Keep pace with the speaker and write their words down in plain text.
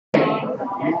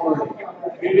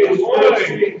It is good to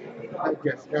see.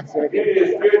 It is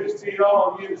good to see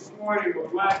all of you this morning. We're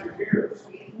glad you're here.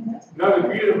 Another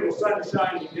beautiful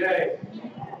sunshiny day.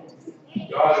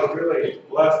 God has really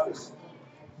blessed us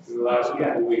in the last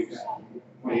couple weeks.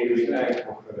 We need to be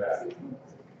thankful for that.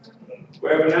 We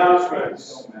have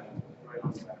announcements.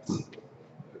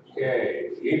 Okay.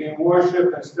 Evening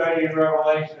worship and study in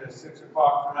Revelation at 6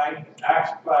 o'clock tonight.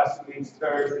 Acts class meets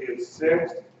Thursday at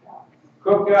 6.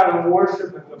 Cookout and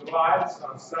worship at the Blights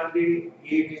on Sunday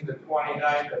evening the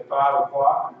 29th at 5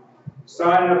 o'clock.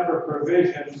 Sign up for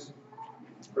provisions.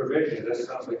 Provisions, that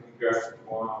sounds like you guys are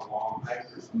going on a long night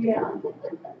or something. Yeah.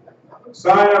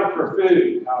 Sign up for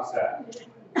food. How's that?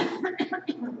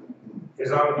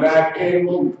 Is on the back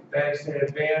table. Thanks in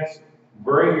advance.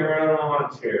 Bring your own lawn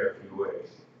chair if you wish.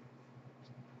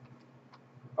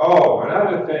 Oh,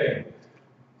 another thing.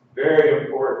 Very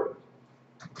important.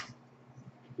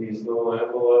 These little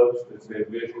envelopes that say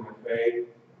Vision of Faith,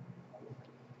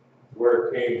 where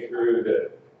it came through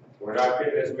that we're not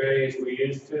getting as many as we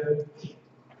used to,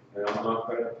 and I'm not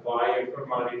going to apply you for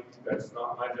money. That's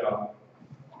not my job.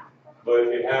 But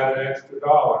if you have an extra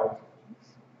 $1,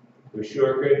 we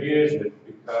sure could use it,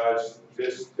 because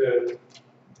just to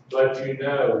let you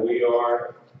know, we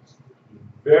are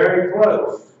very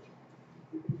close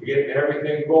to getting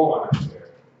everything going up there.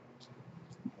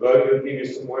 But we'll give you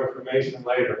some more information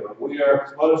later. But we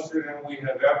are closer than we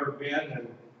have ever been, and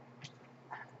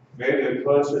maybe the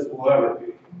closest we'll ever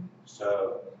be.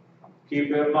 So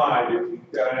keep in mind, if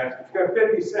you've got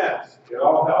 50 cents, it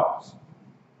all helps.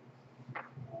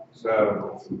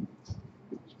 So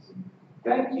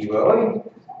thank you, Lily.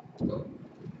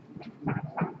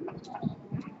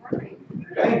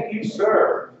 Thank you,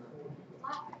 sir.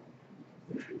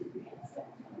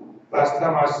 Last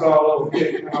time I saw a little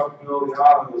kid come up in the middle of the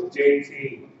aisle was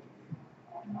JT.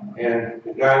 And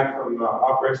the guy from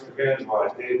Operation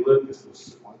Evangelize, Dave Lucas,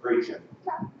 was preaching.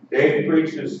 Dave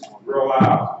preaches real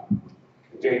loud.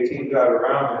 JT got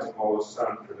around his oldest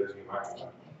son, for those of you might know.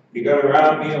 He got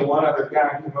around me and one other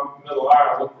guy came up in the middle of the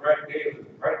aisle, looked right at Dave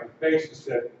right in the face and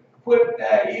said, "Quit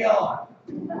that yelling."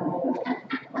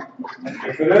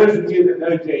 And for those of you that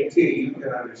know JT, you can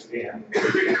understand.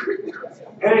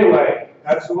 Anyway,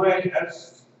 that's the way,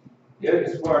 that's it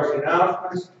as far as the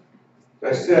announcements.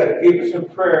 As I said, keep us in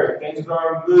prayer. Things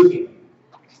are moving.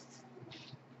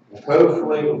 And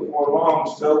hopefully before long,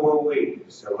 so will we.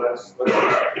 So let's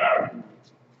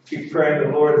keep praying to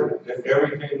the Lord that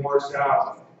everything works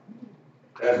out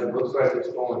as it looks like it's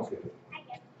going to.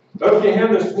 Up to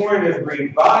him this morning is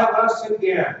revive us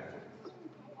again.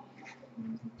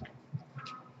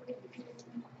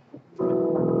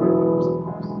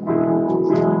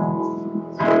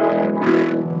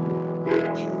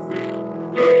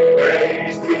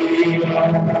 Praise be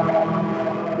God.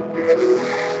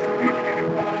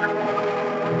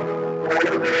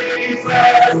 Praise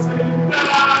us in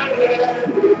God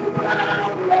and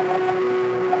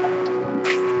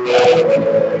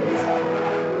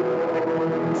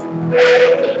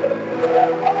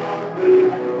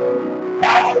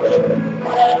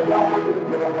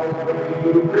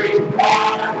in praise be God.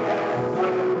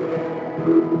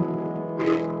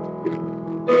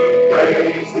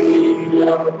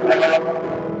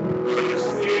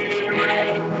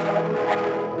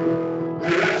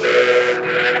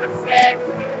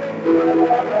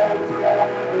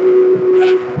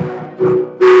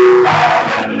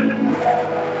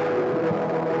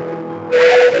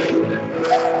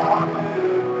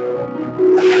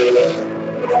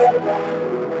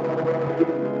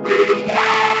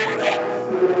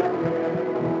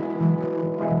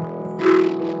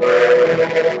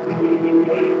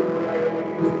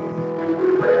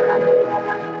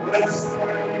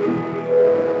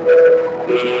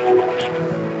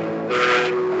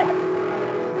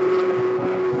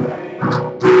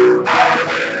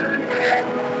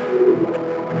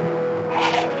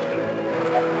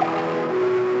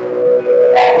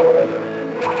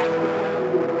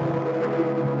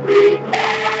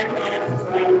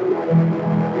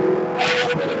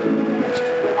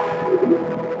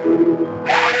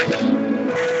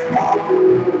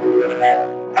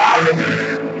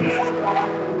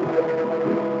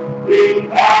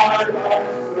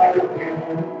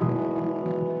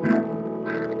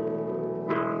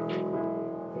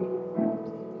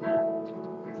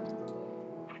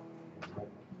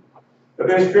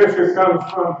 The scripture comes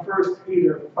from 1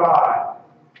 Peter 5,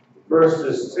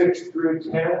 verses 6 through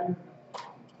 10.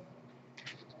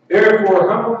 Therefore,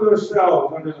 humble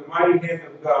yourselves under the mighty hand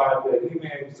of God, that he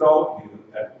may exalt you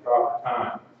at the proper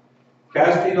time,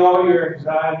 casting all your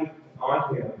anxiety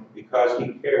on him, because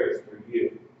he cares for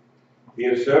you. Be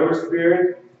of sober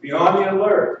spirit, be on the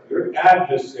alert. Your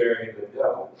adversary, the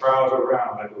devil, prowls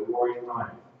around like a roaring lion,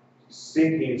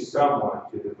 seeking someone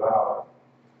to devour.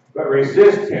 But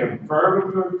resist him, firm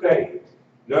in your faith,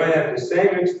 knowing that the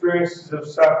same experiences of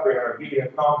suffering are being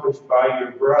accomplished by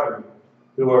your brethren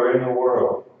who are in the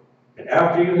world. And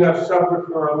after you have suffered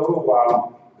for a little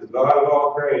while, the God of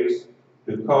all grace,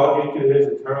 who called you to his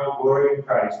eternal glory in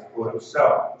Christ, will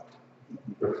himself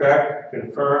perfect,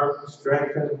 confirm,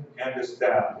 strengthen, and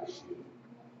establish you.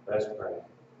 Let's pray.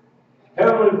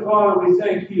 Heavenly Father, we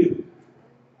thank you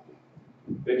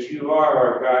that you are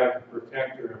our guide and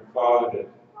protector and Father, that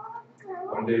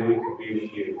one day we can be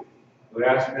with you. We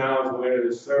ask now as we enter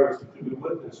this service that you be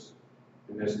with us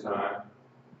in this time.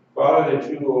 Father, that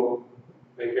you will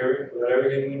let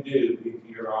everything we do be to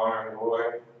your honor and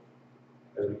glory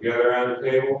as we gather around the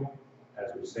table,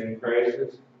 as we sing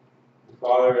praises. And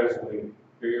Father, as we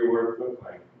hear your word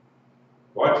proclaimed.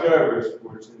 Watch over us,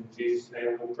 for it's in Jesus'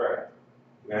 name we pray.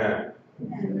 Amen.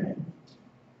 Amen.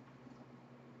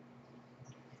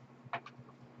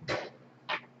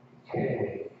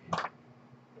 Okay.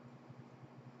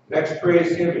 Next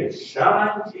praise hymn is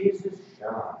Shine, Jesus,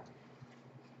 Shine.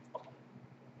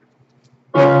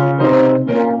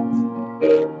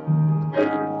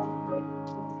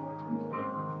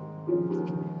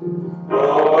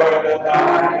 Lord, the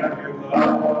light of your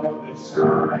love is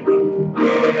shining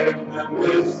in the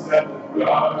midst of the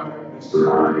darkness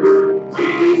shining.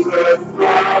 Jesus,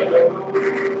 light of the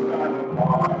world,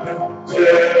 upon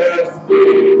just be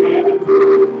and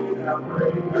breathe and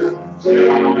breathe. Shining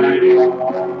on me.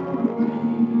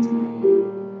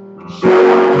 Shine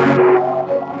on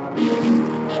me.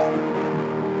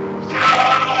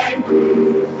 Shine,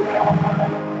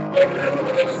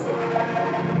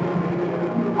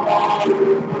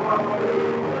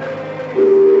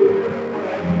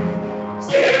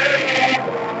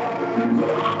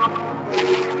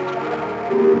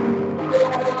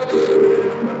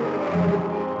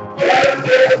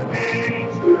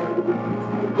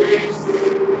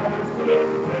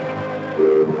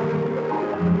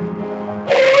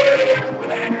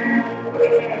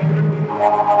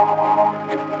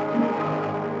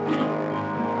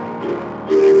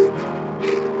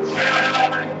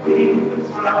 Jesus, shine. In this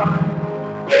land.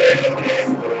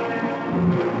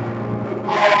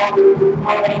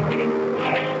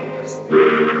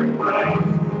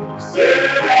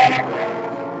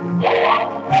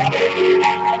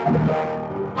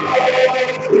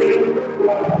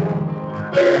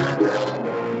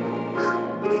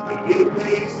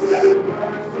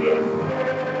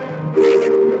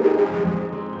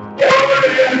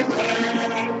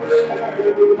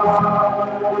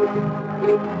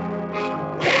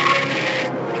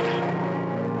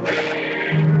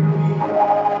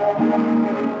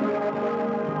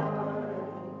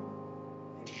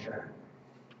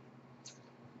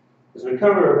 As we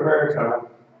come to our prayer time,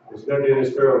 I was going to do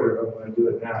this earlier, but I'm going to do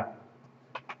it now.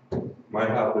 Might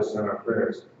help us in our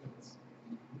prayers.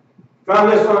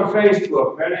 Found this on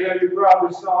Facebook. Many of you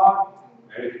probably saw it.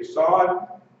 And if you saw it,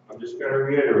 I'm just going to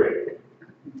reiterate it.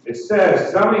 It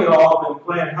says, some of y'all have been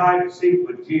playing hide and seek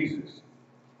with Jesus.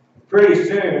 Pretty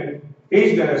soon,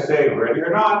 he's going to say, ready or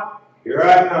not, here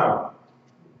I come.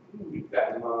 Keep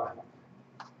that in mind.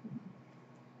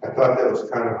 I thought that was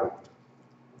kind of a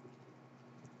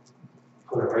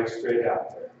put it right straight out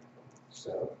there.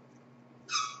 So,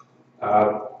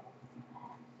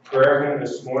 prayer hymn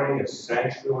this morning is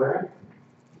Sanctuary.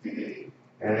 And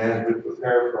as we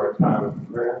prepare for our time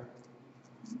of prayer,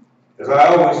 as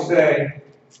I always say,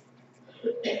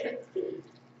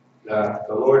 the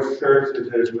Lord's church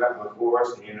has met before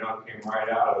us, and you know, it came right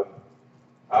out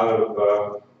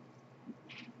of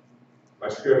my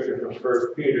scripture from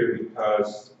 1 Peter,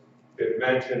 because it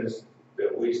mentions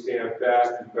that we stand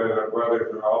fast because our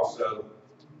brothers are also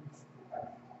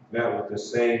met with the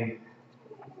same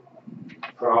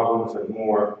problems and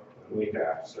more than we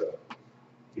have. So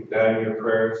keep that in your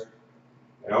prayers.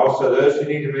 And also those who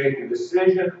need to make a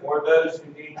decision or those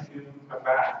who need to come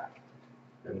back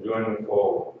and join the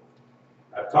fold.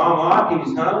 Tom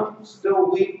Lockey's home,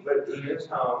 still weak, but he is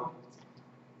home.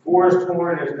 Forrest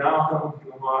Horn is now home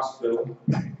from the hospital.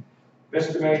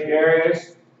 Mr.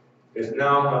 Darius is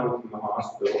now home from the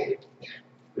hospital.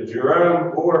 The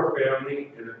Jerome Gore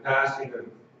family in the passing of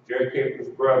Jerry Caper's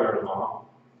brother-in-law.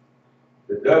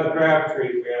 The Doug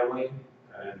Crabtree family,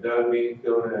 Doug being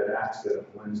killed in an accident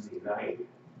Wednesday night.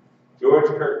 George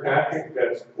Kirkpatrick,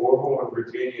 that's Orville and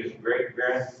Virginia's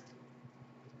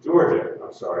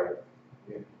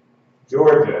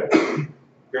Georgia,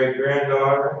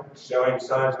 great-granddaughter, showing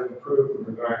signs of improvement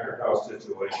regarding her health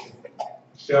situation.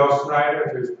 Michelle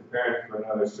Snyder, who's preparing for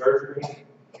another surgery.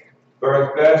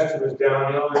 Garth Best, who was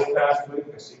down ill this past week.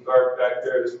 I see Garth back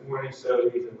there this morning, so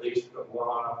he's at least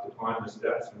well enough to climb the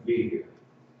steps and be here.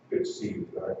 Good to see you,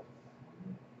 Garth.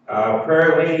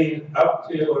 Prayer leading up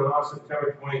to and on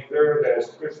September 23rd, as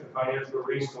Christian Financial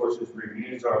Resources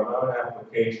reviews our loan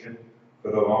application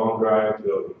for the Long Drive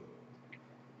building.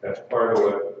 That's part of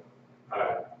what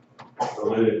I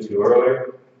alluded to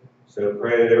earlier. So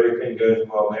pray that everything goes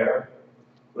well there.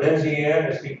 Lindsay Ann,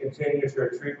 as she continues her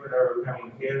treatment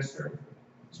overcoming cancer.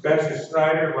 Spencer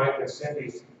Snyder, Mike and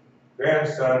Cindy's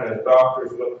grandson, as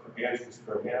doctors look for answers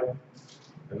for him.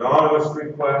 Anonymous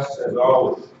requests, as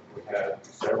always. We have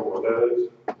several of those.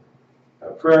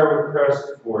 A prayer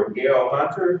request for Gail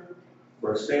Hunter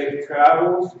for safe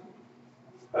travels.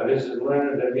 This is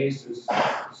Linda Denise's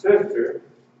sister,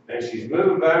 and she's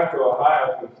moving back to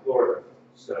Ohio from Florida.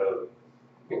 So,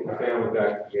 getting the family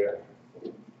back together.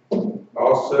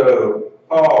 Also,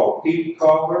 Pete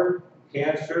Culver,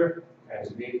 cancer,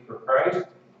 has need for Christ.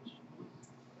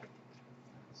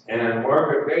 And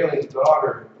Margaret Bailey's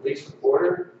daughter, Lisa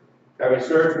Porter, having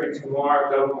surgery tomorrow,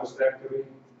 double mastectomy.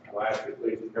 I'll ask you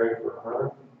please pray for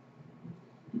her.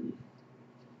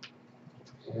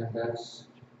 And that's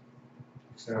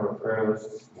our prayer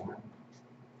list this morning.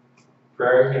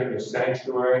 Prayer in the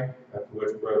sanctuary, after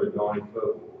which Brother Donnie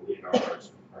Fogle will lead our hearts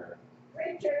in prayer.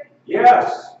 Richard,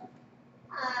 Yes.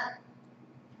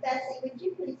 Betsy, would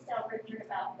you please tell Richard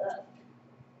about the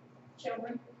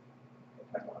children?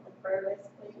 Put on the prayer list,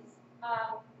 please.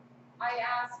 I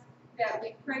asked that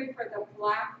we pray for the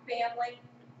Black family.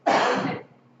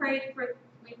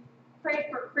 We prayed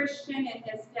for Christian and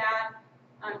his dad.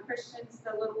 Christian's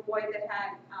the little boy that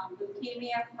had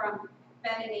leukemia from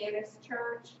Ben and Anna's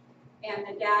church, and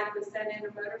the dad was then in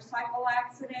a motorcycle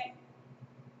accident.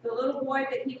 The little boy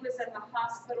that he was in the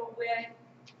hospital with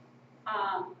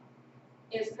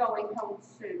is going home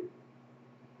soon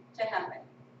to heaven.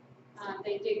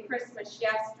 They did Christmas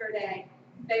yesterday.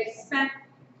 They spent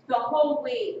the whole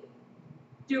week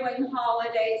doing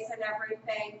holidays and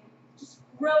everything. Just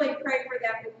really pray for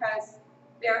them because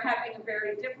they're having a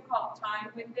very difficult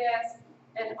time with this.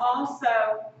 And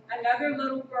also, another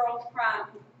little girl from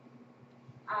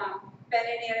Ben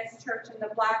and Anna's church and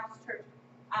the Black's church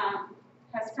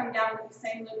has come down with the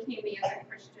same leukemia that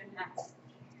Christian has.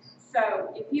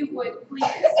 So if you would,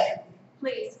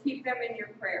 please keep them in your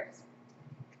prayers.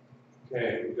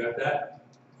 Okay, we got that?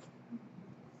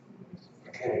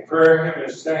 Okay, prayer in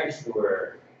the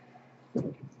sanctuary.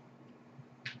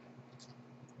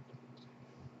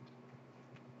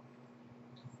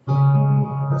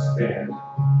 Let's stand.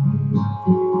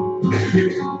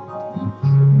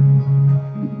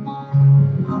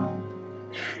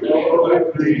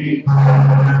 Lord, breathe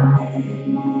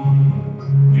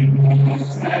in the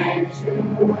sanctuary.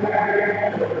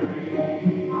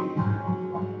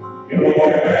 Your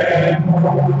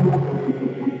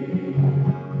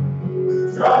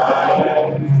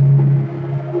triumph,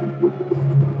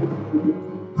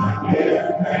 give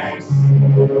thanks to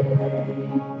you.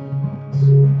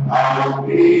 I'll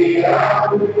be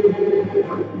out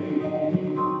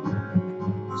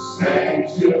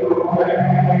sanctuary.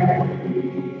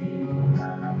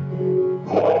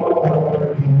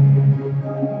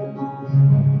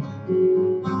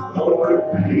 Lord,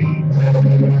 breathe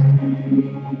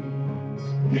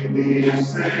in the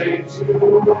sanctuary.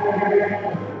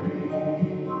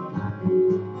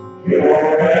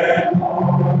 Your and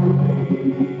only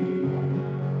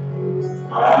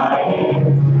I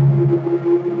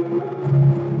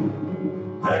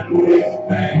and with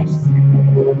thanks to you,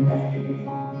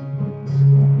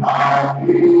 I'll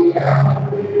be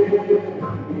out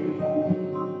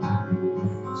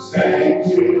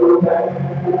sanctuary.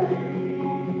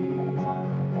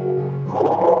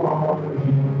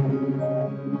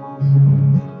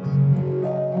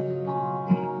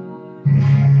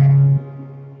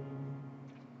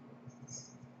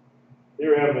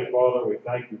 Dear Heavenly Father, we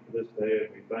thank you for this day,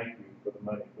 and we thank you for the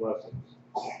many blessings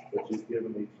that you've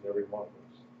given each and every one of us.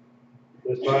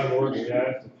 This time, Lord, we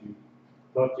ask that you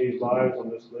touch these lives on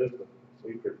this list and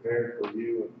be prepared for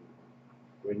you, and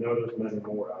we know there's many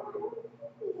more out there.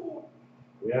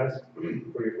 We ask for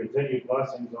your continued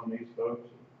blessings on these folks,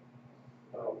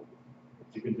 that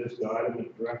you can just guide them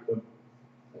and direct them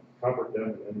and comfort them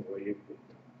in any way you can.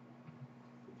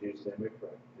 In Jesus' name we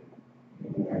pray.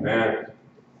 Amen.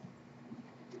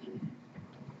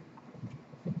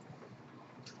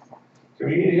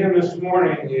 Communion hymn this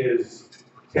morning is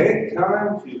Take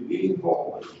Time to Be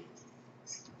Holy.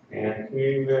 And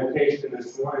communion meditation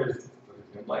this morning is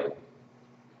enlightened.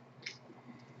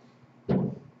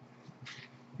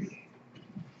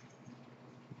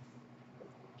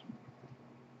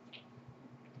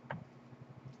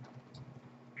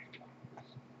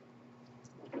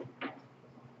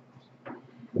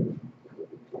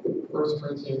 1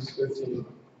 Corinthians 15,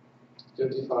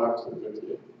 55 to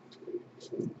 58.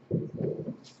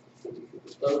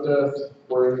 O death,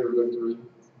 where is your victory?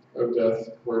 O death,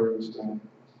 where is your sting?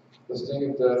 The sting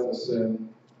of death is sin,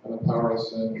 and the power of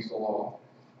sin is the law.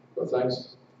 But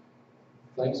thanks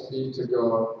be to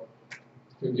God,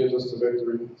 who gives us the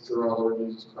victory through our Lord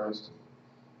Jesus Christ.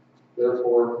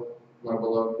 Therefore, my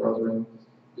beloved brethren,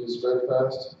 be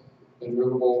steadfast,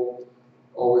 immovable,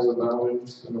 always abounding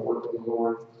in the work of the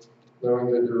Lord,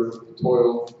 knowing that your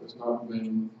toil is not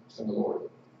vain in the Lord.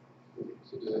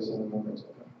 So do this in the remembrance of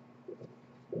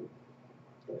him.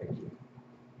 Thank you.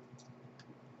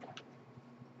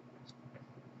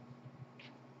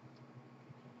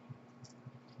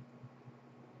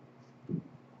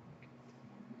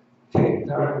 Take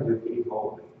time to be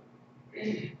holy.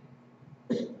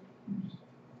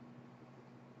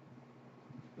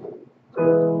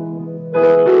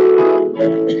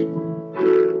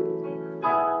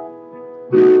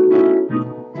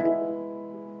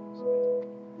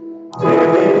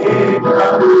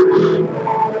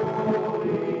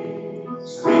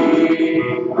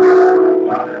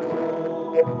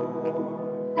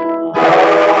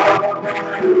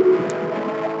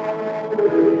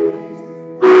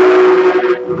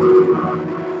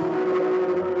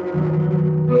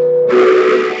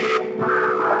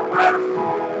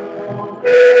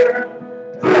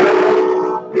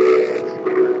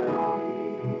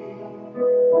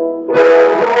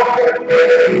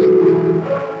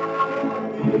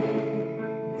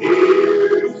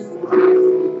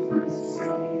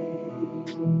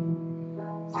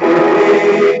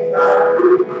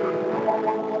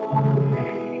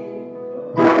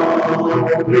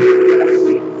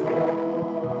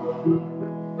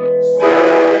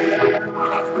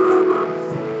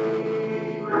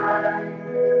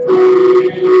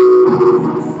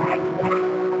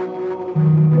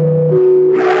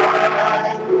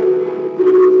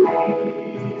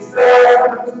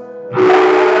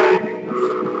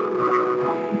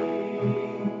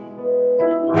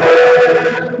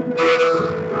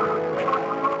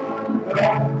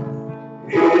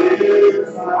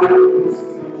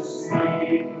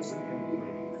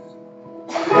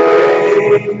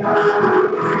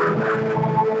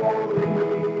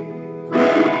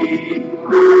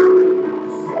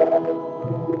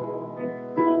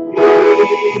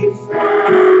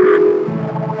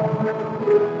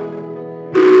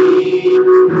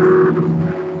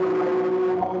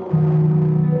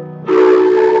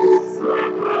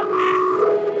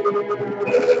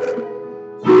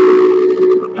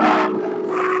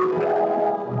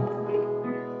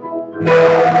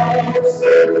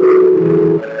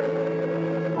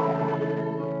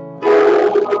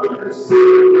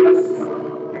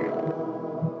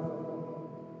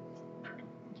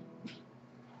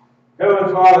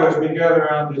 Heavenly Father, as we gather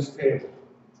around this table,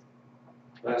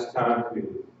 last time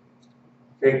to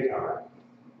take time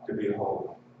to be holy,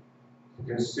 to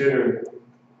consider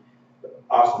the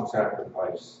awesome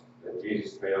sacrifice that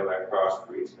Jesus made on that cross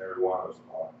for each and every one of us,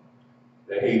 Father.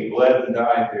 That He bled and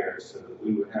died there so that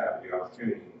we would have the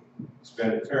opportunity to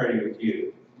spend eternity with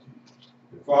You.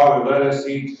 And Father, let us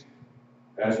each,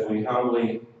 as we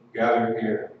humbly gather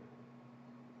here,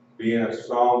 be in a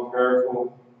solemn,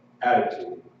 prayerful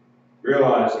attitude,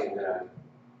 realizing that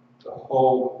the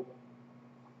whole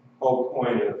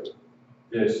point of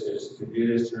this is to do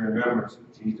this in remembrance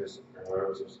of Jesus,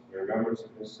 in remembrance of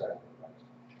His sacrifice.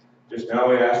 Just now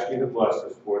we ask You to bless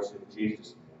us for us in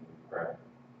Jesus' name we pray.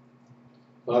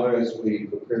 Father, as we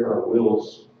prepare our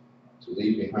wills to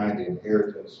leave behind the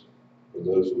inheritance for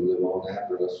those who live on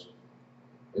after us,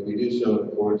 may we do so in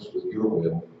accordance with Your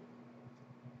will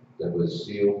that was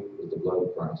sealed with the blood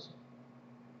of Christ.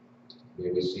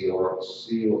 May we seal our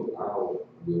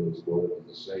wills, Lord, with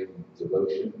the same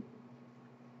devotion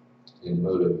and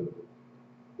motive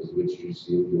with which You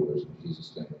sealed yours. In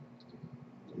Jesus' name.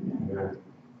 Amen.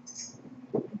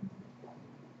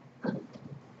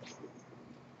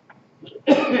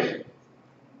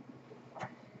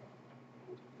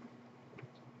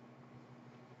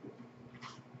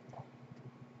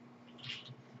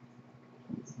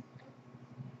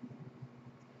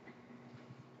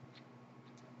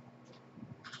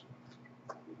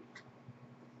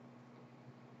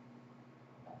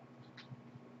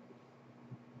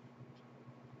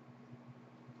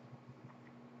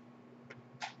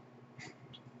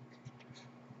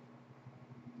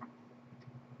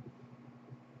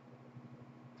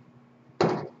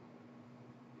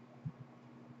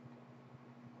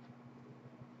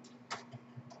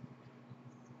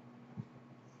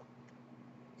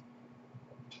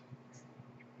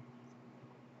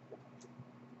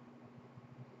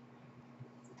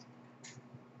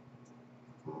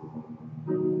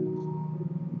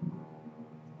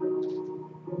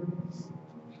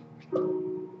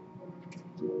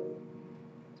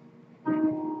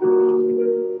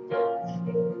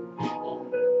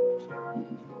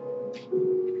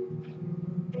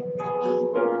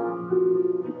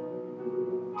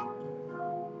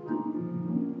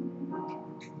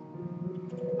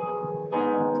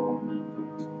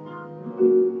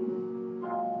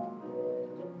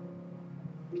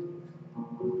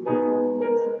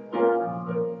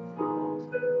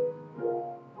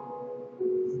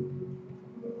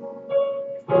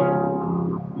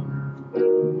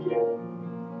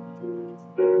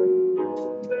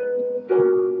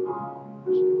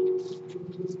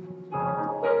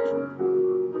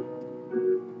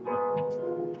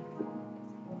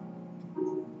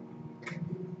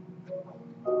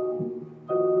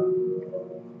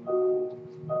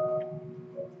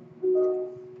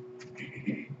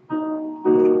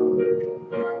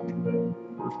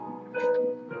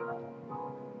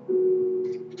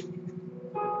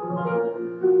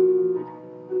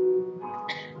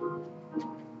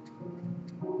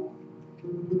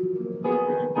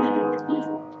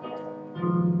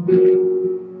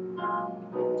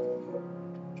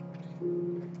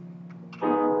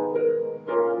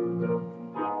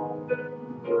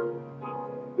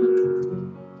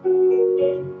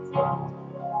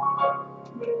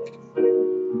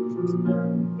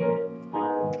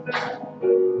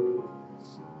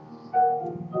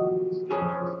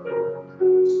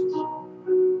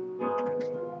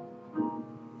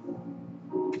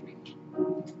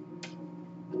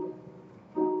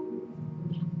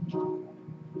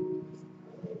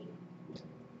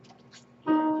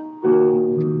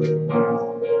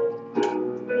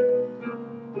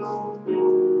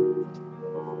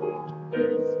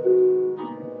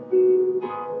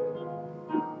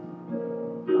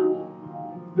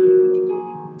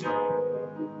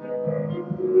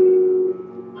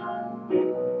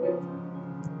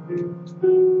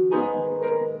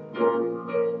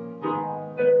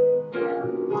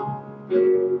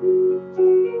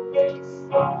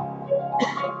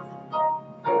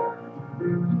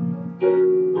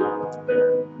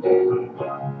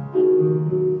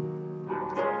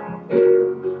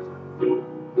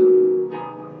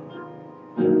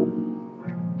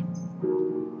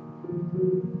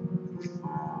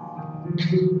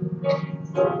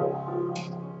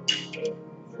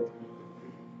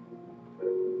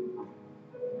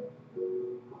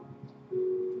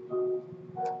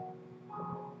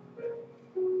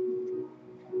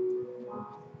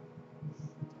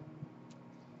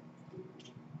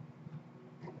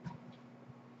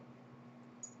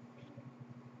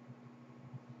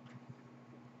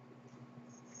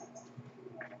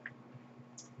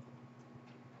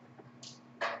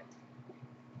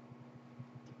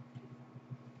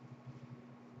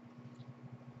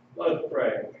 Let us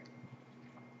pray.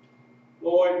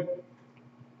 Lord,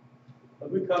 as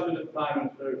we come to this time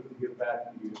in service to give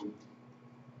back to you,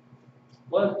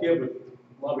 let us give with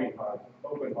loving hearts,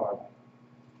 open hearts.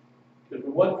 If it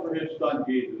wasn't for his son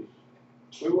Jesus,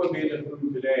 we wouldn't be in this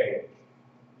room today,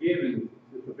 given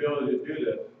this ability to do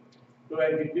this. So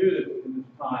as we do this in this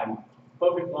time,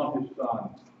 focus on his son,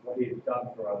 what he has done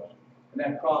for us. And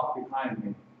that cross behind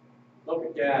me. Look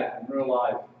at that and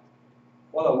realize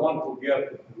what a wonderful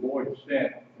gift that the Lord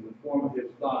sent in the form of his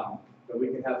son, so we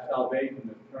can have salvation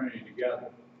and eternity together.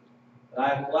 And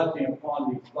I have blessing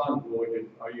upon these sons, Lord, that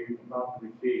are you about to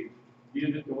receive.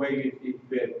 Use it the way you see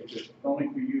fit, because it's only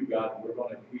through you, God, that we're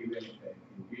going to achieve anything.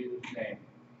 In Jesus' name,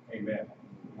 amen.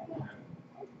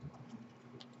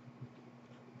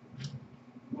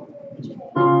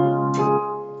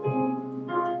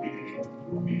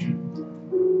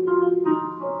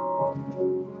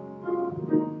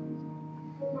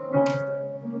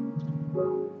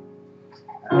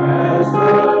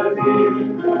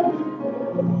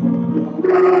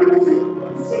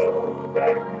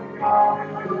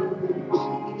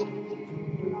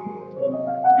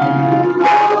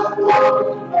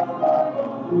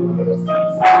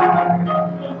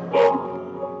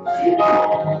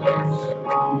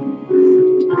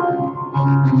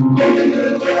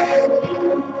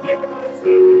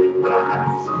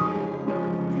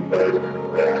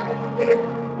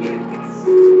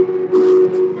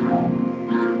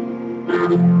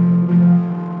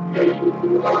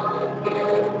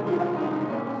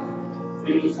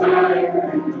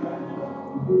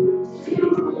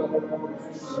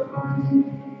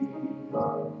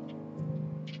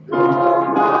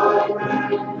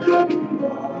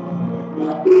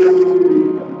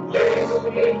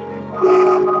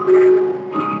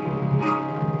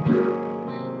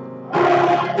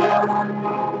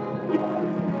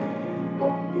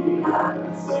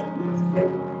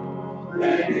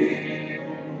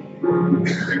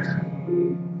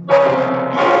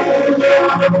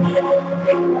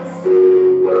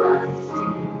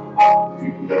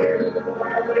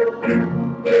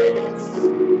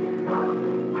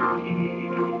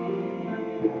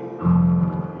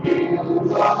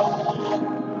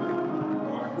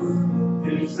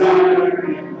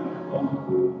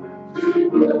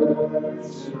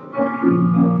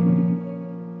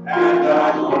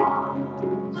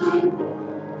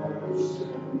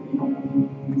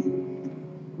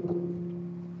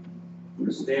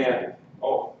 Stand.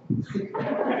 Oh. Sorry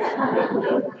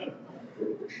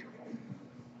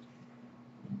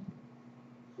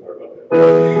about that.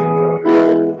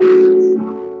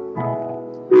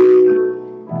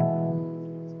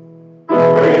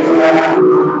 Praise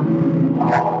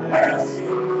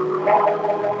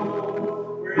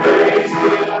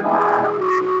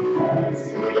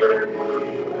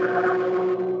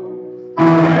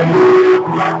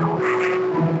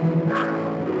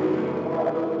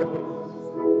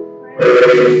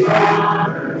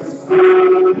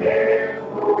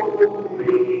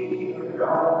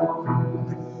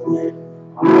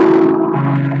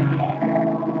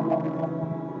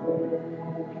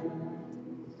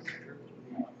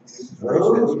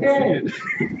Okay.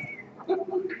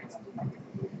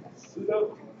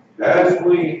 As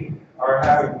we are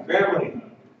having family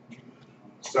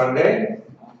Sunday,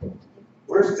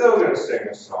 we're still going to sing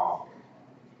a song.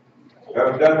 We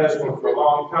haven't done this one for a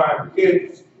long time.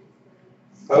 Kids,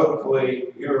 hopefully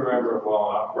you remember it well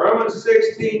enough. Romans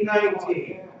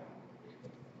 16:19.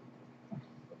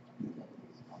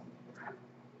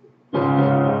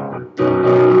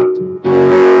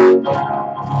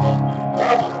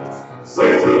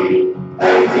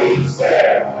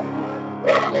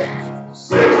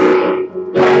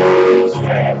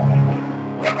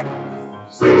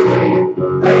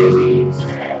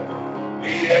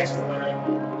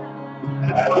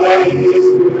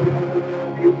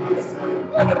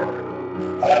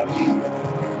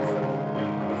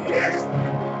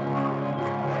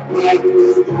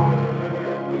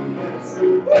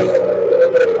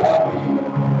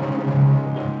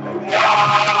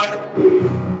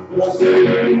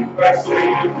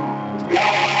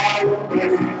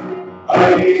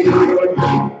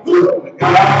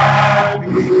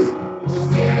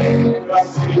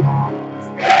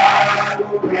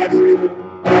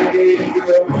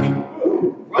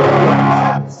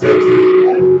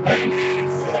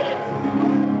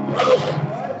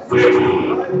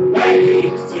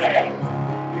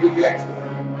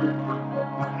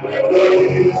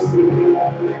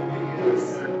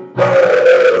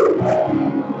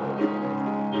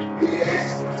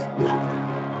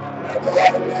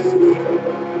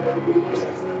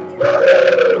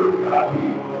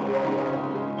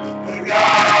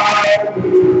 God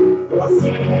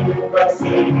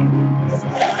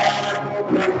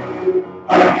That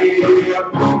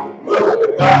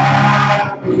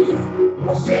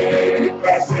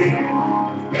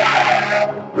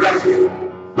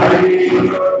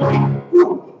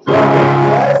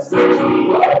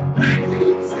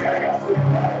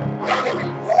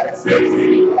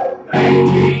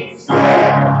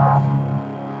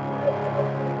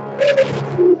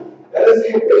is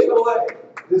the official way.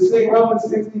 This thing Romans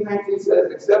 16:19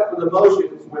 says, except for the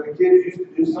motions where the kids used to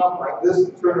do something like this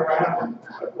and turn around and.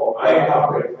 I ain't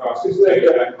operating across the state,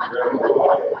 I can grab a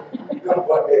walk.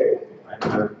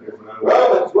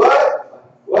 Romans, what?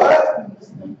 What?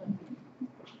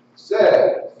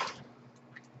 Says.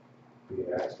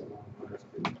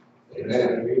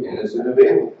 Amen. Innocent of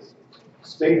evil.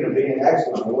 Speaking of being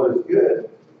excellent, what is good?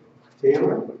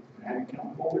 Taylor, can I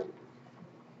come forward?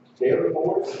 Taylor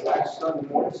Moore, last Sunday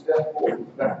morning, step forward,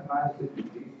 baptized in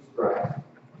Jesus Christ.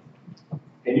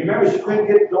 And you remember she couldn't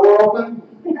get the door open?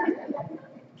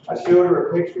 I showed her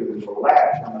a picture. There's a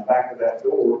latch on the back of that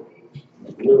door,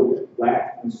 a little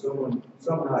latch, and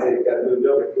somehow it got moved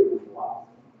over. It was locked.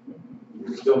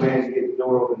 You still managed to get the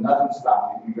door open. Nothing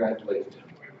stopped you. Congratulations.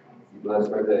 You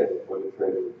blessed our day for the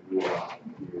treasure you are.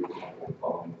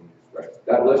 Following Jesus Christ.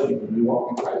 God bless you when you walk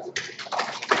in Christ.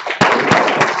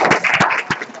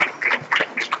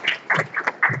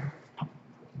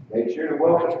 Make sure to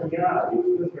welcome Tiana. He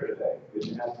was with her today. Good to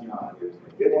have Tiana here.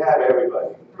 Good to have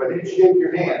everybody. If I didn't shake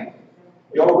your hand,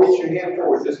 you all reach your hand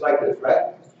forward just like this,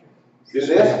 right? Do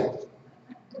this.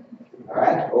 All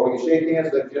right? Or we can shake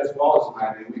hands like Jess Wallace and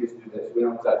I do. We just do this. We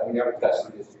don't touch. We never touch.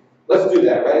 We just, let's do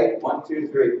that. Ready? 1, 2,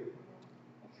 3.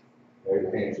 There's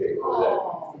your handshake. For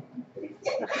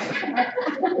that.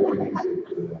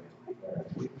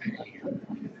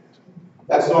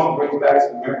 That song brings back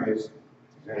some memories.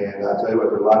 And I'll tell you what,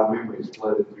 there are a lot of memories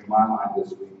flooded through my mind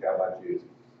this week. How about you?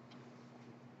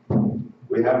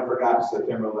 We haven't forgotten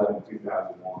September 11,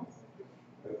 2001.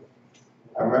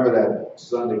 I remember that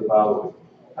Sunday following.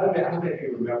 How many of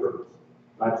you remember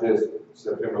not just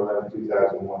September 11,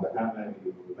 2001, but how many of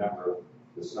you remember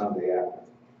the Sunday after?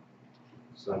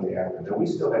 Sunday after. Now, we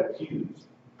still had pews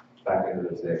back in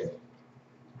those days.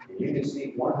 And you could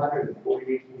seat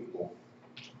 148 people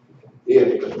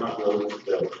if the front row was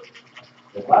filled.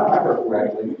 If I remember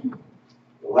correctly,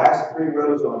 the last 3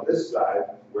 rows on this side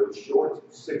were the short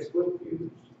 6-foot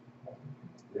pews.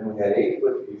 Then we had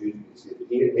 8-foot pews. You could sit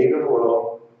 8 in a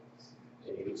row,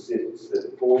 and you could sit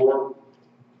 4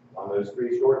 on those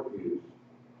 3 short pews.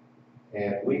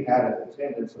 And we had an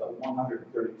attendance of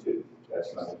 132 that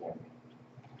Sunday morning,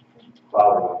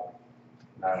 following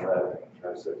 9/11,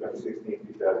 September 16,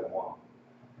 2001.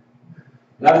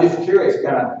 And I'm just curious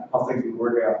kind of how things would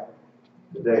work out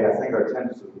today. I think our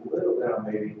attendance is a little down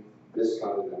maybe this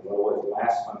Sunday than what it was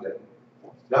last Sunday.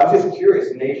 Now, I'm just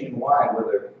curious nationwide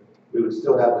whether we would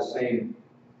still have the same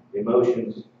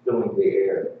emotions filling the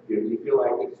air. Do you feel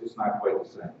like it's just not quite the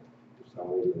same for some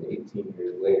reason 18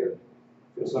 years later?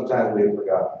 Because sometimes we have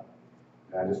forgotten.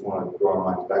 And I just want to draw our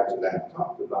minds back to that.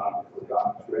 Talked about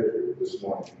forgotten treasure this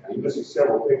morning. Now, you must see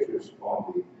several pictures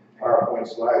on the PowerPoint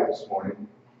slide this morning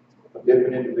of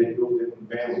different individuals, different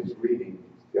families reading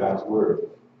God's Word.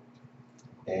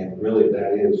 And really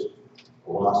that is a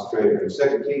lost treasure. In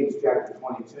 2 Kings chapter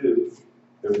 22,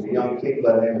 there was a young king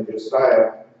by the name of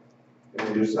Josiah.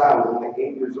 And Josiah was only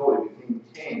 8 years old. He became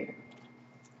king.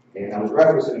 And I was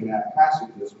referencing that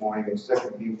passage this morning in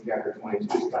 2 Kings chapter 22.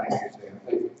 It's kind of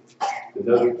interesting. The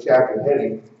noted chapter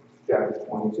heading, chapter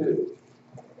 22.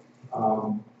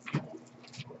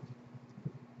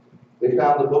 They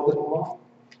found the book of the law.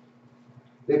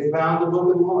 They found the book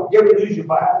of the law. You ever lose your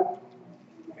Bible?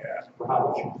 Yeah. For how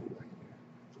long?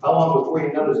 How long before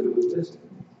you noticed it was missing?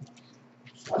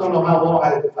 I don't know how long. I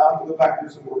have to go back and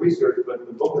do some more research, but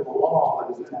the book of the law that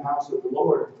was in the house of the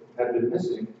Lord had been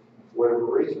missing for whatever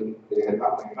reason. They had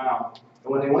not been found.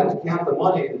 And when they went to count the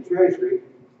money in the treasury,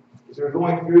 as they were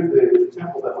going through the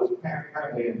temple that was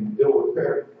apparently in ill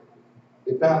repair,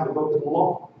 they found the book of the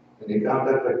law. And they found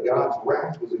out that God's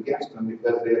wrath was against them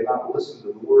because they had not listened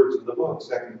to the words of the book.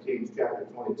 2 Kings chapter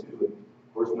 22 and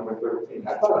verse number 13.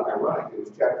 I thought it ironic it was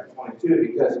chapter 22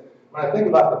 because when I think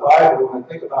about the Bible, when I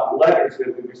think about letters that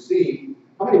we receive,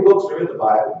 how many books are in the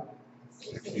Bible?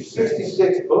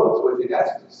 66 books, which in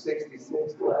essence is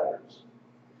 66 letters.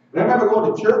 And I remember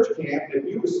going to church camp, and if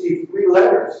you received 3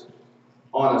 letters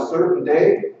on a certain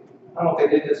day, I don't know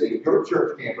if they did this at your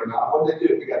church camp or not. What did they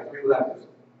do if you got 3 letters?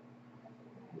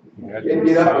 You'd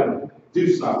get up and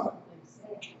do something.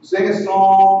 Sing a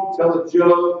song, tell a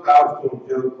joke. I was told a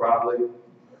joke probably.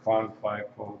 Climb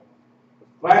flagpole.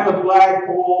 Climb a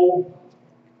flagpole.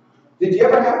 Did you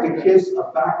ever have to kiss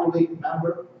a faculty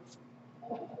member?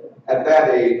 At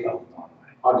that age,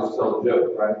 I'll just tell a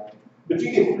joke, right? But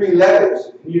you get 3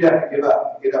 letters, and you'd have to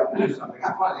get up and do something.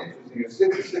 I find it interesting. There's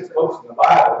 66 books in the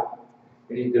Bible,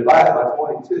 and you divide it by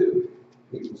 22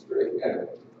 equals 3. Anyway,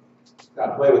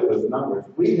 now play with those numbers.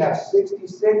 We have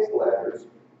 66 letters,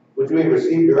 which we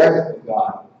received directly from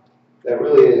God, that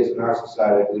really is, in our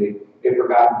society, a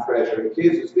forgotten treasure.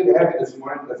 Kids, it's good to have you this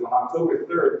morning, because on October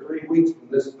 3rd, 3 weeks from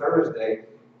this Thursday,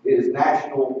 it is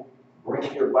National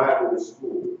Bring Your Bible to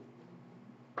School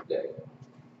Day.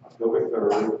 October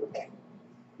 3rd,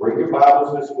 bring your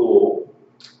Bibles to school.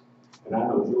 And I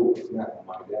know Jules, not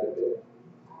my dad did.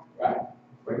 Right?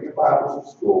 Bring your Bibles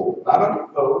to school. Not on your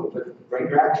phone, but bring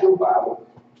your actual Bible.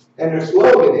 And their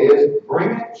slogan is,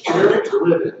 bring it, share it,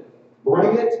 live it.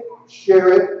 Bring it,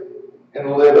 share it,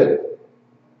 and live it.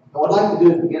 And what I'd like to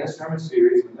do is begin a sermon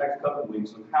series in the next couple of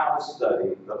weeks on how to study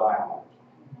the Bible.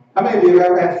 How many of you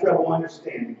have ever had trouble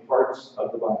understanding parts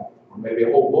of the Bible? Or maybe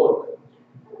a whole book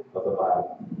of the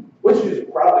Bible? Which is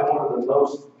probably one of the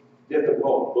most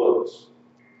difficult books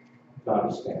to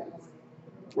understand.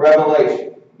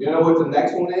 Revelation. You know what the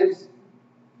next one is?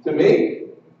 To me,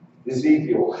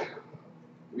 Ezekiel. Have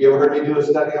you ever heard me do a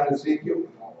study on Ezekiel?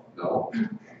 No.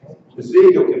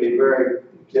 Ezekiel can be very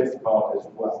difficult as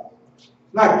well. It's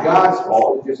not God's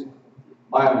fault, it's just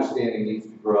my understanding needs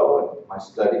to grow and my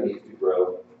study needs to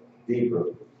grow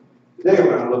deeper. Today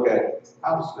we're going to look at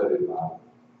how to study the Bible.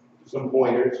 Some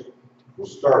pointers. We'll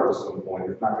start with some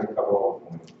pointers, not going to cover all the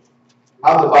pointers.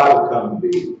 How the Bible come to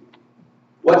be.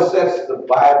 What sets the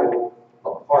Bible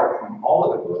apart from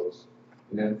all other books.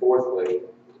 And then fourthly,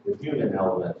 the human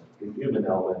element in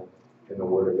the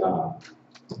Word of God.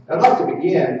 I'd like to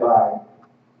begin by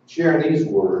sharing these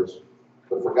words,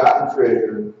 the forgotten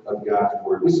treasure of God's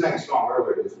Word. We sang a song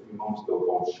earlier just a few moments ago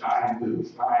called Shine Who?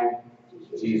 Shine,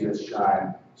 Jesus,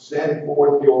 shine. Send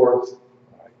forth your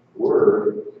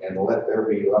Word and let there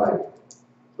be light.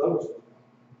 Folks,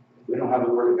 if we don't have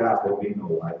the Word of God, there'll be no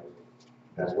light.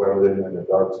 That's why we're living in a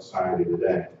dark society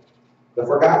today. The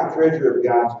forgotten treasure of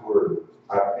God's Word.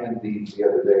 I penned these the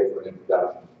other day for an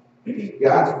introduction.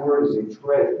 God's Word is a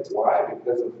treasure. Why?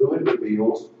 Because of who it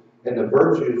reveals and the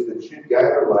virtues that should guide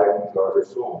our life and guard our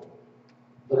soul.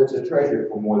 But it's a treasure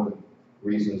for more than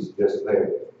reasons just there.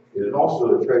 It is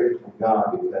also a treasure from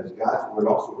God because God's Word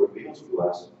also reveals to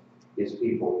us His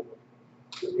people,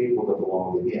 the people that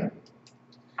belong to Him.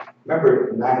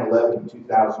 Remember 9/11 in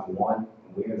 2001,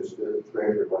 when we understood the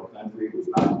treasure of our country was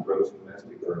not the gross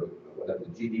domestic or the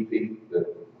GDP,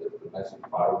 the domestic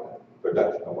product,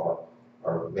 production of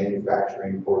our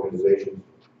manufacturing organizations.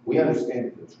 We understand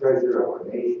that the treasure of our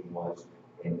nation was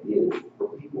and is for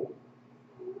people.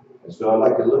 And so I'd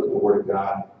like to look at the Word of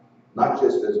God, not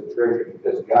just as a treasure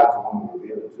because God's the one who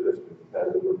revealed it to us, but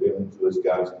because it's revealing to us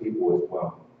God's people as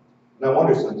well. And I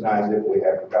wonder sometimes if we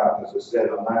have forgotten, as I said,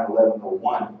 on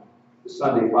 9/11/01, the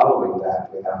Sunday following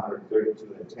that, we had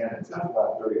 132 in attendance. That's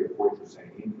about 30 or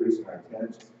 40% increase in our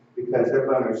attendance because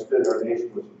everyone understood our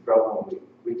nation was in trouble and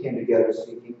we came together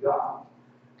seeking God.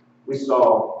 We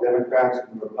saw Democrats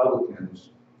and Republicans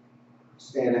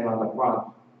standing on the front.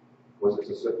 Was it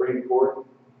the Supreme Court?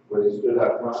 Where they stood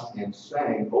up front and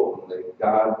sang openly,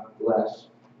 God bless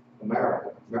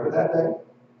America. Remember that day?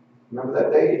 Remember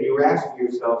that day? And you were asking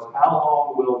yourselves, how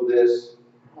long will this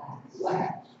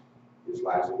last? This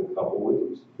lasted a couple of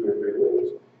weeks, 2 or 3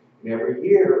 weeks. And every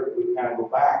year, we kind of go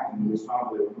back and we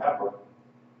strongly remember.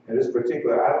 And this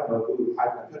particular, I don't know who, I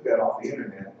took that off the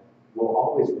internet, will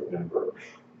always remember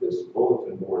this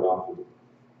bulletin board off of it.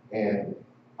 And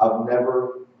I've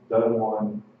never done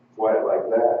one quite like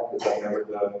that because I've never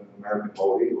done American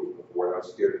Bald Eagles before. And I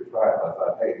was scared to try it. I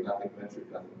thought, hey, nothing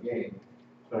ventured, nothing gained.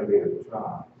 So I gave it a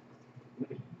try.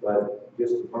 But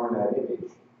just to burn that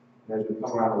image, and as we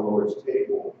come around the Lord's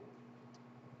table,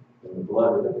 and the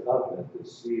blood of the covenant that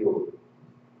sealed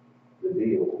the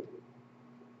deal,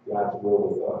 God's will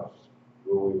with us.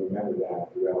 Will we remember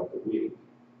that throughout the week?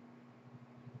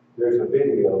 There's a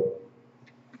video,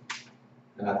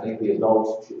 and I think the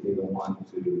adults should be the one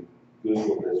to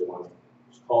Google this one.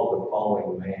 It's called The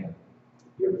Falling Man.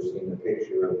 You ever seen the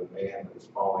picture of the man that was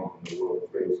falling from the World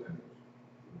Trade Center?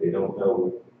 They don't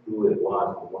know who it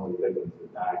was, but one of the victims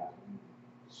that died.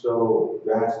 So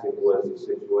drastic was the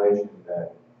situation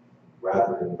that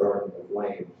rather than burn the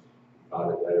flames, he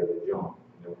thought it better to jump.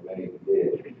 And there were many who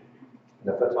did. And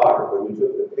the photographer who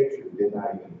took the picture did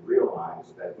not even realize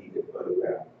that he had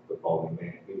photographed the falling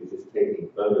man. He was just taking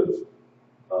photos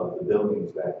of the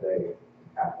buildings that day and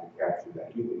happened to capture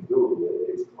that. You can Google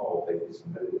it. It's called, they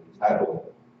submitted the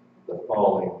title, The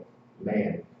Falling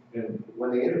Man. And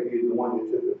when they interviewed the one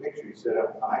who took the picture, he said,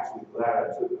 I'm actually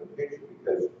glad I took the picture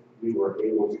because we were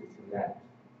able to connect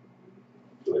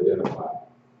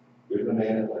a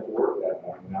man that went to work that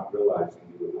morning not realizing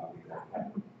he would not be back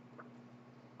home.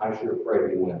 I sure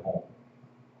pray he went home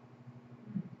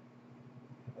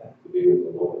to be with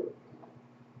the Lord.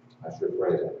 I sure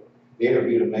pray that. They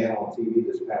interviewed a man on TV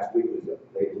this past week who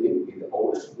they believe to be the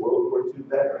oldest World War II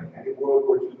veteran. Any World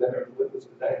War II veterans with us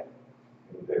today?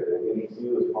 And they're getting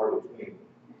few and far between.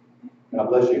 God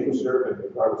bless you for serving,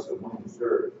 regardless of when you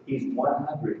serve. He's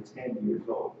 110 years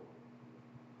old.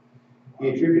 He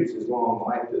attributes his long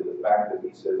life to the fact that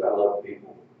he says, I love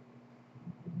people.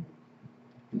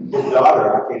 His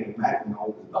daughter, I can't imagine how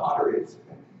old his daughter is.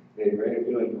 They were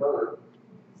interviewing her.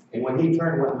 And when he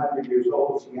turned 100 years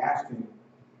old, she asked him,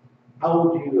 how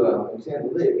old do you intend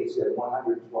to live? He said,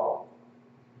 112.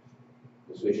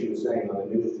 And so she was saying on the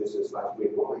news just this last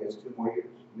week, well, he has 2 more years.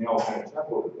 And they all kind of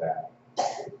chuckled at that.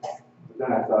 But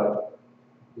then I thought,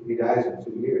 if he dies in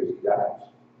 2 years, he dies.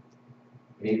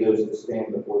 And he goes to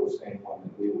stand before the same one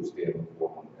that we will stand before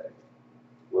one day.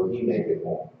 Will he make it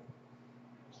home?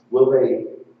 Will they,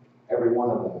 every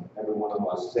one of them, every one of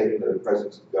us, take into the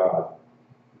presence of God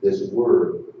this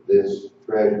word, this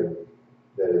treasure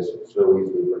that is so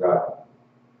easily forgotten?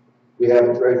 We have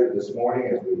a treasure this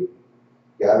morning as we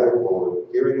gather for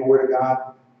hearing the word of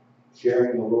God,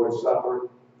 sharing the Lord's Supper,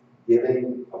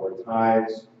 giving of our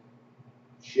tithes,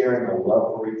 sharing our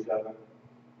love for each other,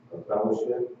 our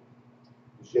fellowship,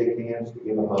 to shake hands, to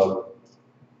give a hug,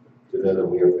 to know that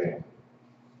we are family.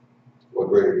 What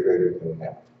greater treasure can we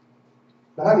have?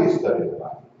 So how do you study the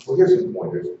Bible? Well, here's some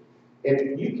pointers.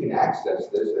 And you can access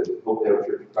this at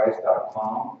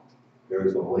HopedaleChurchOfChrist.com. There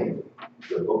is a link.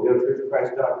 Go to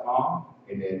HopedaleChurchOfChrist.com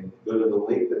and then go to the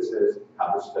link that says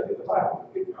how to study the Bible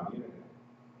if you're on the internet.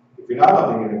 If you're not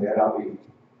on the internet, I'll be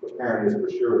preparing this for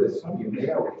sure that some of you may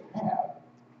already have.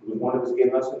 It was one that was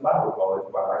given us in Bible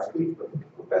college by our speech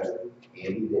professor,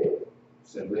 Andy Day,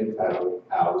 simply entitled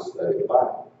How to Study the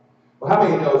Bible. Well, how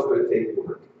many know it's going to take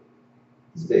work?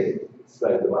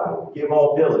 Study the Bible. Give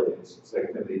all diligence.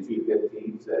 2 Timothy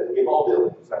 2:15 says, give all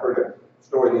diligence. I heard a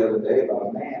story the other day about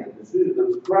a man at the zoo that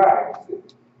was crying. He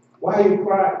said, why are you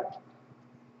crying?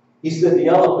 He said, the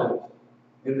elephant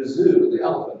in the zoo, the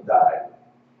elephant died.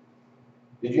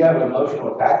 Did you have an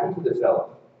emotional attachment to this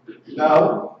elephant?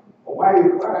 No. Well, why are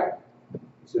you crying?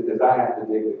 He said, because I have to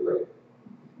dig the grave.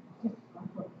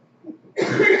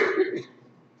 It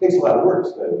takes a lot of work to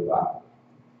study the Bible.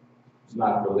 It's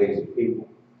not for lazy people.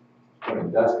 It's for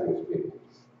industrious people.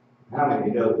 How many of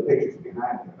you know the pictures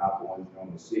behind them are not the ones you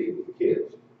normally see with the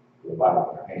kids with a Bible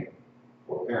in their hand,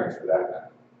 or parents for that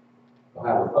matter? They'll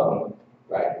have a phone,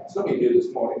 right? Some of you do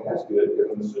this morning. That's good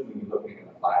because I'm assuming you're looking at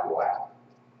a Bible app.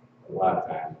 A lot of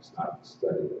times it's not to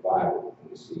study the Bible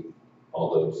when you see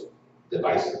all those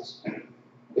devices.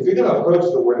 If you're going to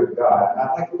approach the Word of God, and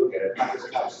I'd like to look at it, not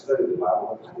just how to study the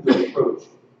Bible, but how to approach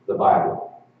the Bible.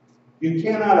 You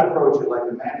cannot approach it like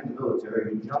the man in the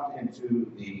military who jumped into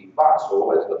the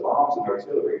foxhole as the bombs and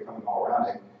artillery were coming all around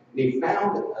him, and he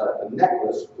found a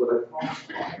necklace with a cross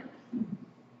on it.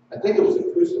 I think it was a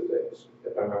crucifix,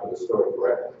 if I remember the story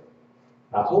correctly.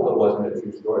 I hope it wasn't a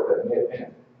true story, but it may have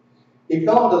been. He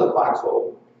fell into the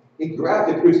foxhole. He grabbed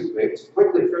the crucifix,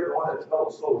 quickly turned to one of his fellow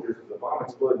soldiers as the bomb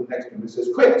exploded next to him and says,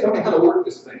 quick, tell me how to work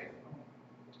this thing.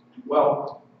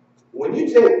 Well, when you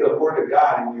take the Word of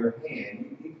God in your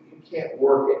hand, you can't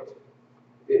work it.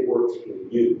 It works for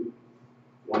you.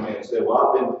 One man said,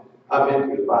 well, I've been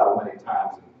through the Bible many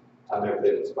times and I've never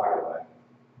been inspired by it.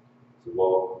 I said,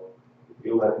 well, if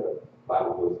you let the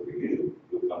Bible go through you,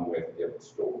 you'll come away with a different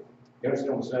story. You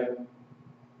understand what I'm saying?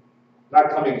 Not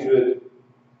coming to it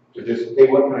to just, hey,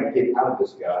 what can I get out of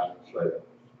this guy? But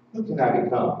who can I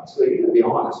become? So you gotta be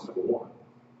honest, number one.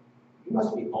 You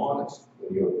must be honest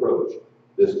when you approach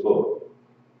this book.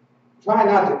 Try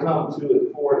not to come to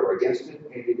it for it or against it.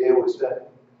 Andy Dale would say,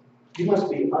 you must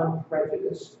be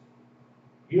unprejudiced.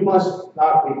 You must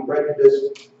not be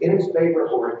prejudiced in its favor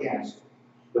or against,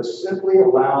 but simply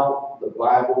allow the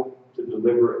Bible to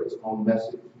deliver its own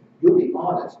message. You'll be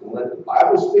honest and let the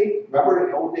Bible speak. Remember in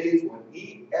the old days when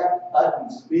E.F. Hutton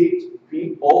speaks,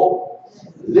 people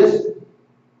listen.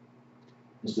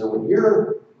 And so when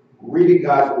you're reading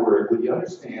God's Word, when you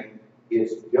understand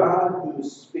it's God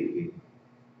who's speaking,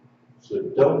 so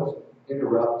don't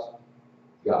interrupt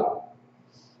God.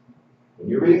 When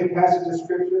you're reading a passage of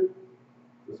Scripture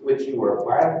with which you are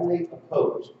violently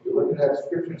opposed, you're looking at that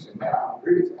Scripture and saying, man, I don't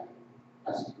agree with that.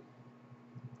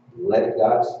 Let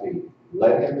God speak.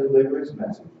 Let Him deliver His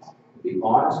message. Be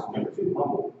honest. Number two,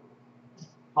 humble.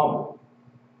 Humble.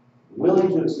 Willing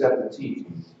to accept the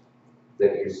teaching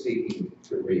that you're seeking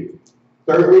to read.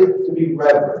 Thirdly, to be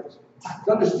reverent.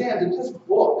 To understand that this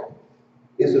book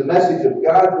is a message of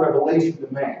God's revelation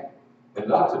to man. and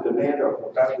not to demand our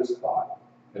profoundest thought.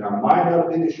 And our mind ought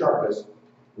to be the sharpest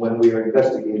when we are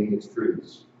investigating its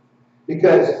truths.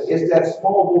 Because it's that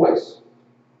small voice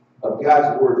of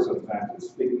God's word sometimes that's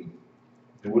speaking.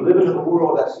 And we're living in a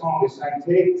world, that song is saying,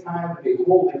 take time to be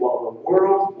holy while the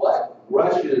world, what?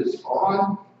 Rushes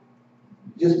on.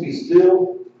 Just be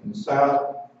still and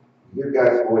silent. Hear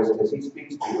God's voice as He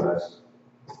speaks to us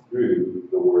through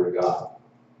the Word of God.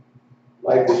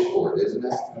 Life is short, isn't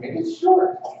it? I mean, it's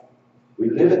short. We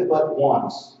live it but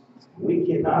once. We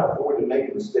cannot afford to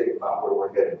make a mistake about where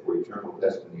we're headed for eternal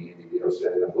destiny. Andy Dale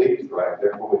said it. I believe he's right.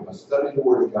 Therefore, we must study the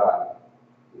Word of God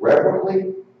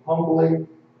reverently, humbly,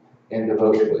 and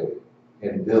devotionally,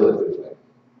 and diligently.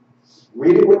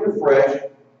 Read it when you're fresh.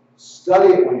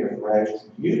 Study it when you're fresh.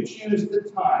 You choose the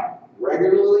time,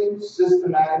 regularly,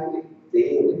 systematically,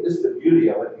 daily. This is the beauty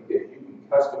of it, because you can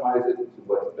customize it to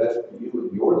what's best for you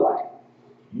in your life.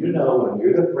 You know when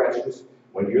you're the freshest,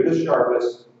 when you're the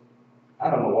sharpest. I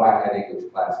don't know why I had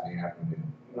English class in the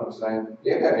afternoon. You know what I'm saying?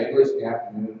 You ever have English in the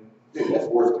afternoon? Dude, that's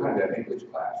the worst time to have English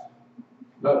class.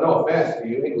 No offense to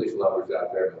you English lovers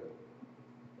out there, but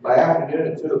by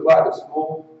afternoon at 2 o'clock at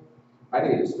school, I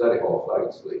need a study hall so I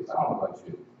can sleep. I don't know about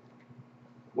you.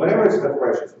 Whenever it's the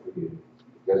freshest for you,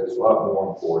 because it's a lot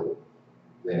more important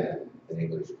than an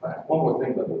English class. One more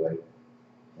thing, by the way,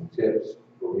 and tips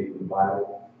for reading the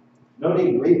Bible. No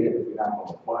need to read it if you're not going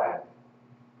to apply it.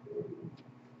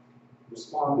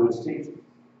 Respond to its teaching.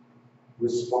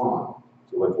 Respond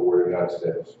to what the Word of God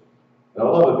says. And I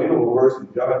love a beautiful verse in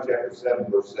John chapter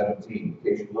 7, verse 17, in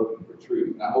case you're looking for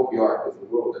truth. And I hope you are, because the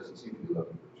world doesn't seem to be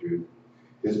looking for truth.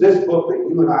 Because this book that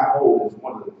you and I hold is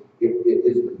it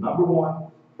is the number one,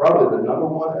 probably the number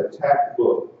one attacked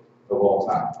book of all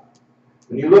time.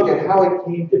 When you look at how it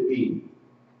came to be,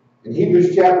 in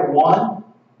Hebrews chapter 1,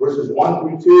 verses 1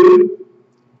 through 2,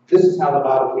 this is how the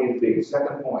Bible came to be.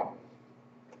 Second point.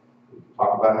 We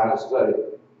talk about how to study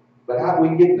it. But how do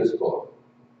we get this book?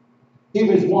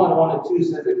 Hebrews 1 and 2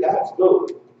 says that God spoke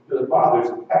to the fathers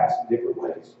in the past in different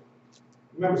ways.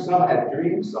 Remember, some had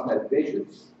dreams, some had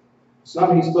visions.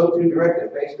 Some He spoke to directly,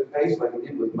 face to face, like He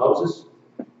did with Moses.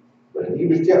 But in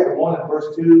Hebrews chapter 1 and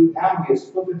verse 2, now He has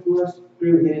spoken to us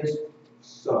through His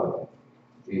Son,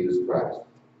 Jesus Christ.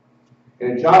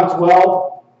 And in John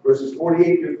 12, verses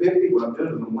 48 through 50, what I'm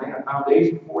doing is I'm laying a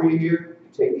foundation for you here. You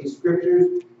take these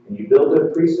scriptures and you build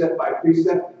them precept by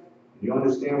precept. You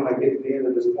understand when I get to the end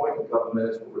of this point in a couple of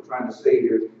minutes what we're trying to say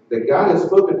here, that God has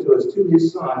spoken to us to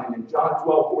His Son, and in John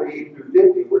 12, 48 through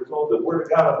 50, we're told the Word of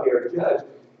God will be our judge.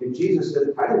 And Jesus says,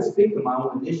 I didn't speak to my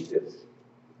own initiative.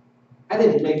 I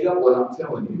didn't make up what I'm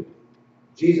telling you.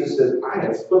 Jesus says, I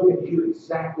have spoken to you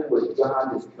exactly what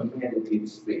God has commanded me to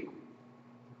speak.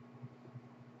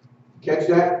 Catch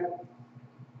that?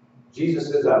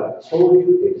 Jesus says, I've told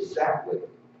you exactly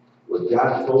what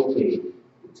God told me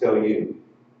to tell you.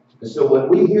 And so when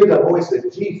we hear the voice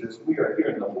of Jesus, we are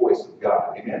hearing the voice of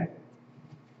God. Amen?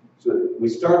 So we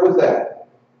start with that.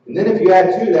 And then if you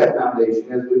add to that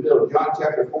foundation, as we build John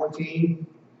chapter 14,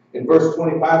 in verse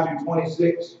 25 through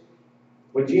 26,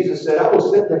 when Jesus said, I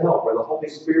will send the Helper, the Holy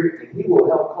Spirit, and He will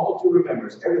help call to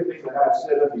remembrance everything that I've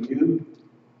said unto you.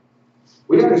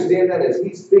 We understand that as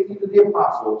He's speaking to the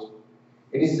apostles,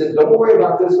 and He said, don't worry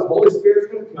about this, the Holy Spirit's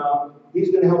going to come. He's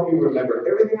going to help you remember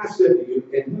everything I said to you.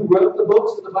 And who wrote the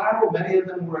books of the Bible? Many of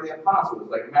them were the apostles,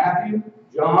 like Matthew,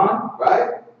 John,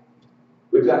 right?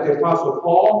 We've got the Apostle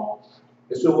Paul.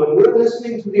 And so when we're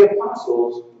listening to the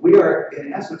apostles, we are,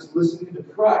 in essence, listening to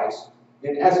Christ.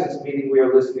 In essence, meaning we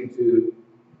are listening to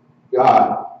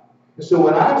God. And so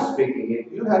when I'm speaking,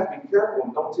 you have to be careful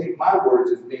and don't take my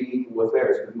words as being equal with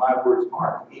theirs, because my words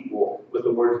aren't equal with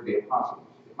the words of the apostles.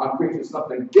 If I'm preaching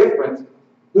something different,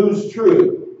 who's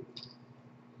true?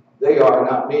 They are,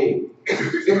 not me.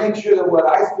 So make sure that what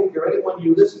I speak or anyone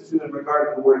you listen to in regard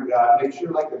to the Word of God, make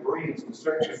sure, like the Bereans, to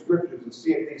search the Scriptures and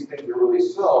see if these things are really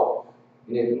so.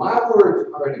 And if my words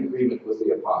are in agreement with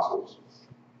the apostles,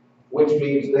 which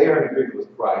means they are in agreement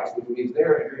with Christ, which means they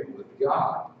are in agreement with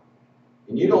God,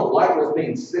 and you don't like what's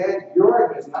being said, your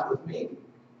argument is not with me.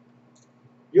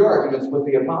 Your argument is with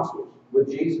the apostles,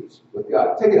 with Jesus, with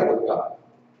God. Take it up with God.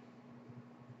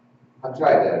 I've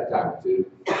tried that a time or two.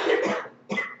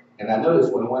 And I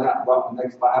noticed when I went out and bought the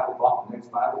next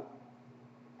Bible,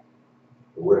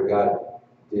 the Word of God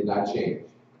did not change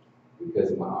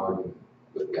because of my argument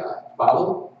with God.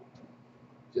 Follow?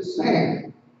 Just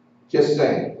saying. Just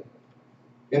saying.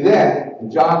 And then, in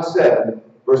John 7,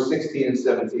 verse 16 and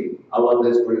 17, I love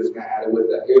this, we're just going to add it with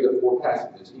that. Here are the four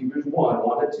passages. Hebrews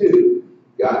 1 and 2,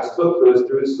 God spoke to us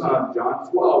through His Son.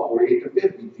 John 12, 48 to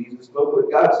 50, Jesus spoke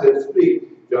what God said to speak.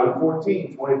 John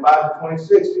 14, 25 to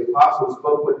 26, the apostles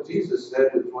spoke what Jesus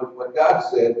said, with what God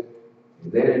said.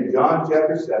 And then in John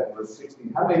chapter 7, verse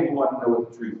 16, how many of you want to know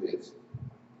what the truth is?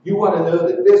 You want to know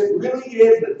that this really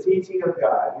is the teaching of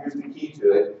God. Here's the key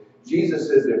to it. Jesus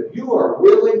says, if you are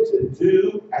willing to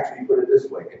do, actually put it this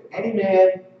way, if any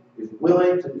man is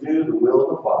willing to do the will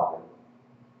of the Father,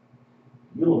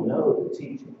 you'll know the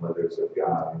teaching, whether it's of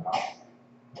God or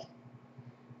not.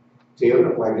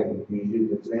 Taylor, if I can use you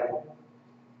as an example,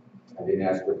 I didn't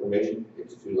ask for permission.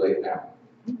 It's too late now.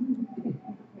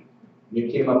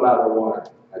 You came up out of the water.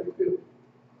 How do you feel?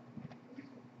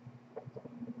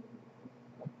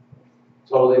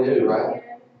 Totally new, right?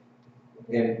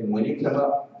 And when you come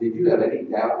up, did you have any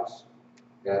doubts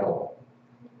at all?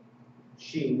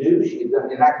 She knew she had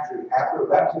done, and actually after her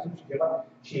baptism, she came up,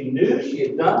 she knew she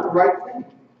had done the right thing.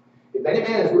 If any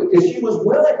man is willing, because she was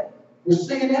willing. We're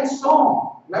singing that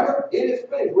song. Remember? It is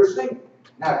finished. We're singing.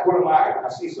 Now, according to my eye, I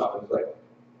see something. It's like,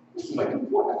 this is like,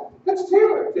 what? That's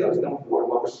Taylor. Taylor's going for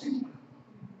what we're singing.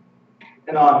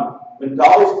 And when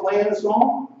Dolly's playing the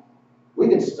song, we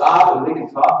can stop and we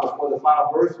can talk before the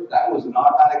final verse. That was an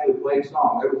automatically played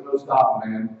song. There was no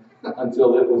stopping, man,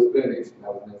 until it was finished.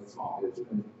 That was the name of the song. It's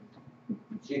finished.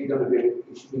 She's going to be,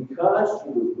 because she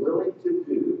was willing to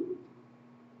do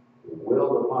the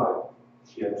will of the Father,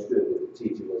 she understood that the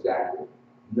teaching was accurate.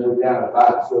 No doubt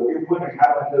about it. So if you're wondering,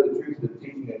 how do I know the truth of the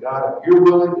teaching of God? If you're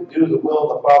willing to do the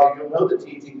will of the Father, you'll know the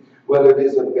teaching, whether it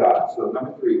is of God. So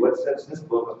number 3, what sets this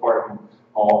book apart from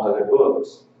all other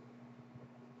books?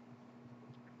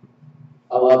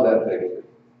 I love that picture.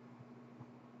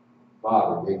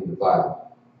 Father reading the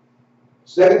Bible.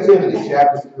 2 Timothy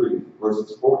chapter 3,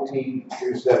 verses 14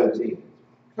 through 17.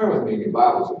 Turn with me in your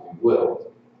Bibles, if you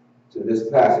will, to this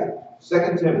passage.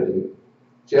 2 Timothy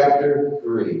chapter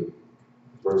 3,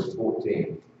 verse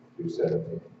 14 through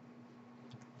 17.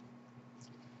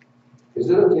 Is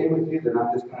it okay with you that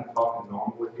I'm just kind of talking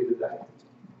normal with you today?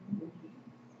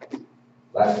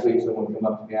 Last week, someone came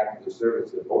up to me after the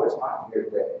service and said, boy, it's hot here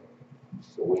today.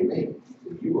 So what do you mean? I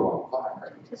said, you were on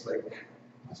fire. It's like,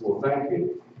 I said, well, thank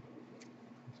you.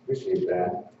 Appreciate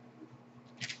that.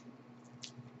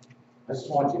 I just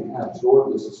want you to kind of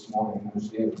absorb this morning and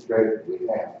understand the treasure we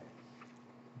have.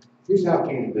 Here's how it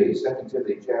came to be. 2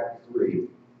 Timothy chapter 3,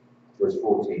 verse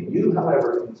 14. You,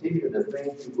 however, continue in the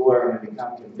things you learn and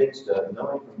become convinced of,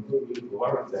 knowing from whom you've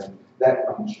learned them, that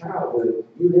from childhood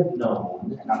you have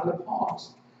known, and I'm going to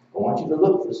pause. I want you to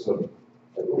look for some,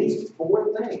 at least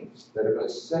 4 things that are going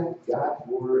to set God's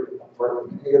Word apart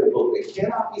from any other book. It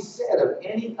cannot be said of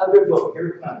any other book. Here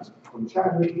it comes. From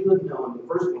childhood you have known, the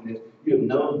first one is, you have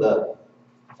known the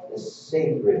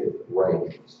sacred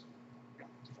writings,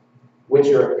 which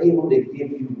are able to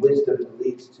give you wisdom that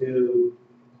leads to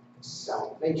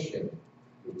salvation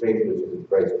through faith which is in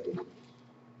Christ Jesus.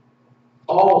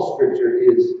 All Scripture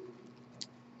is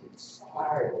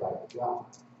inspired by God,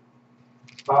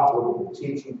 profitable for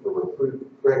teaching, for reproof,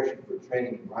 for correction, for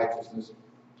training in righteousness,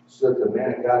 so that the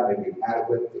man of God may be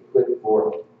adequate, equipped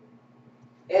for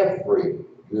every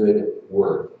good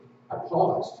work. I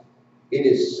paused. It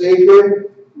is sacred.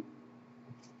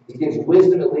 It gives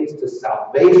wisdom that leads to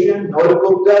salvation. No other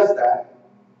book does that.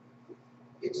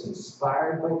 It's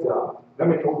inspired by God.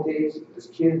 Remember in the old days, as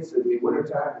kids, it'd be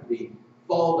wintertime, it'd be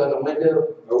fog on the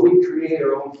window, or we create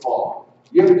our own fog.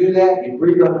 You ever do that? You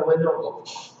breathe on the window, go,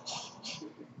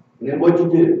 and then what'd you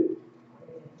do?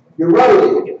 You wrote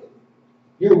in it.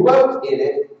 You wrote in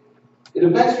it. It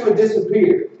eventually would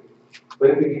disappear. But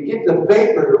if you could get the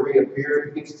vapor to reappear,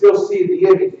 you can still see the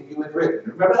image that you had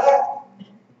written. Remember that?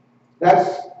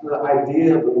 That's the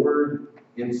idea of the word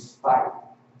inspired.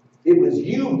 It was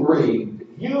you breathed.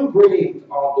 You breathed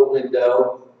on the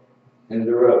window and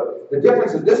the road. The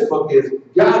difference in this book is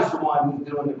God's the one who's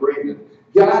doing the breathing.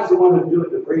 God's the one who's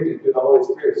doing the breathing through the Holy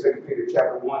Spirit. 2 Peter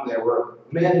chapter 1 there, where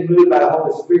men moved by the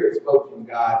Holy Spirit spoke from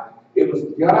God. It was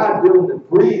God doing the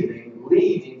breathing,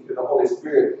 leading through the Holy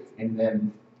Spirit, and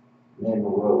then men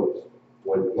wrote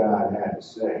what God had to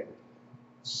say.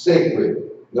 Sacred.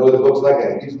 No other books like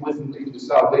that. It gives wisdom leading to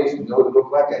salvation. No other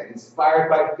book like that. Inspired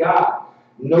by God.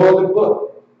 No other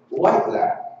book like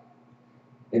that.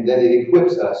 And that it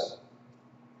equips us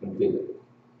completely.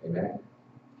 Amen?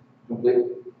 Completely.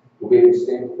 We'll be able to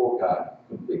stand before God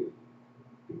completely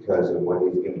because of what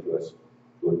He's given to us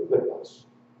to equip us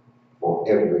for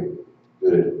every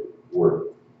good work.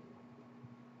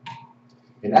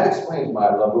 And that explains,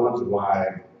 my loved ones,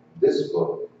 why this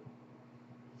book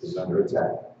is under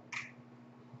attack.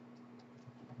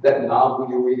 That novel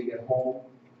you're reading at home,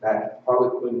 that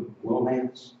Harlequin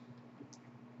romance,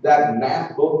 that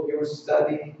math book you're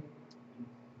studying,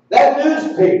 That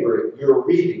newspaper you're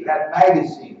reading, that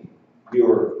magazine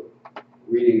you're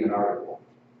reading an article,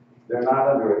 they're not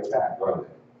under attack, are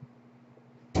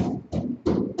they?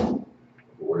 The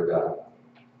Word of God.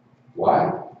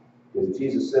 Why? Because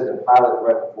Jesus said to Pilate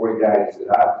right before he died, he said,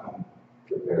 I've come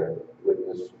to bear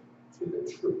witness to the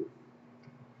truth.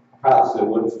 Pilate said,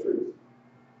 what is truth?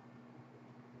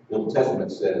 The Old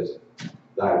Testament says,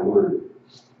 thy word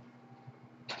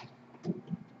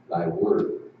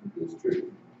is truth.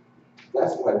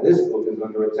 That's why this book is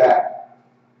under attack.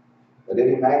 But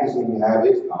any magazine you have,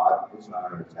 it's not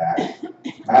under attack.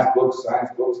 Math books, science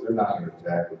books, they're not under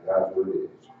attack, but God's word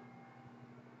is.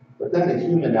 But then the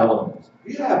human element.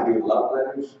 Do you have your love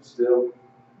letters still?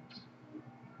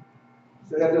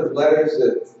 Still have those letters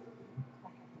that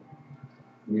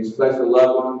your special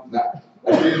loved one? Now,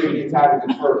 I think you get time to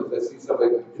confirm it. I see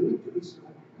somebody like, do we still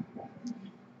have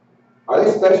them? Are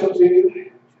they special to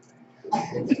you?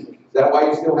 Is that why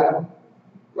you still have them?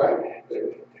 Right? There.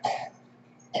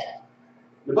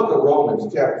 The book of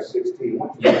Romans, chapter 16, I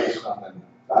want you to notice something.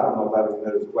 I don't know if I've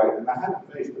noticed quite, and I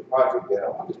haven't finished the project yet. I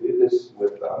want to do this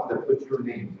with, I want to put your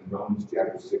names in Romans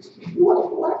chapter 16. You want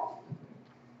to what?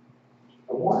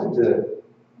 I wanted to,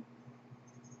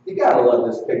 you gotta love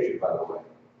this picture, by the way.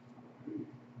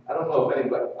 I don't know if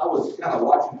anybody, I was kind of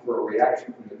watching for a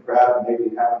reaction from the crowd, and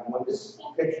maybe having when this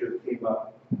picture came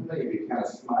up, how many of you kind of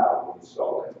smiled when you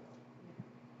saw that?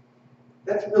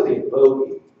 That's really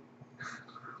Bogey.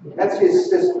 That's his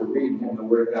sister reading him the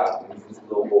Word of God when he was a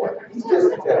little boy. He's just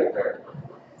a teddy bear.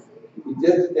 He's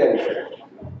just a teddy bear.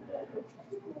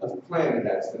 I was planning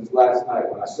that since last night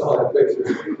when I saw that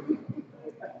picture.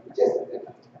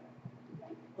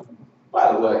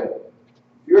 By the way,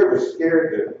 if you're ever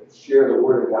scared to share the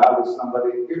Word of God with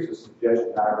somebody, here's a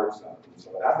suggestion I heard something from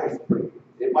somebody. I think it's pretty good.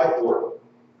 It might work.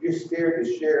 If you're scared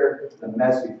to share the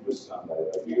message with somebody,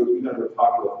 like you're going to go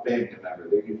talk to a family member,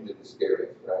 they're usually the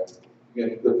scariest, right? You're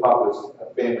going to go talk with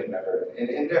a family member,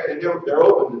 and they're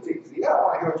open to teach. Yeah, I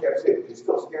want to hear what you have to say, but you're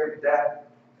still scared to death.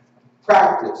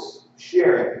 Practice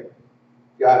sharing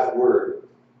God's Word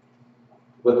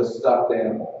with a stuffed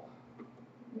animal.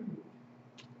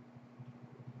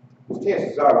 Because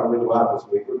chances are, when we go out this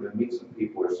week, we're going to meet some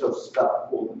people who are so stuffed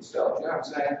full of themselves. You know what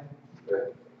I'm saying?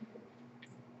 Right.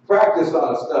 Practice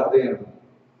on a stuffed animal.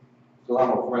 So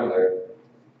I'm a friend there,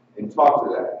 and talk to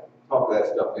that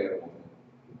stuffed animal.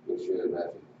 Share the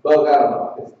message. Well, I don't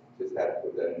know. I just had to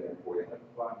put that in there for you.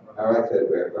 All right, Ted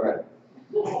Bear. All right.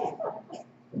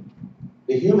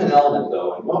 The human element,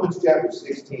 though, in Romans chapter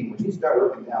 16, when you start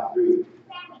looking down through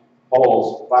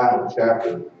Paul's final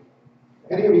chapter,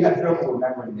 any of you have trouble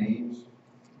remembering names?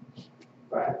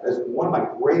 Right. That's one of my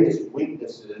greatest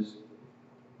weaknesses.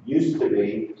 Used to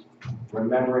be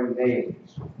remembering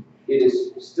names. It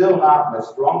is still not my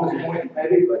strongest point,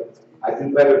 maybe, but I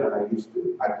do better than I used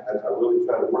to. I really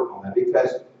try to work on that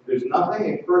because there's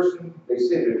nothing a person, they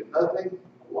say there's nothing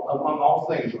among all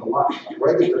things, a lot,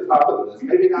 right at the top of the list,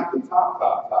 maybe not the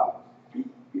top.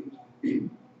 The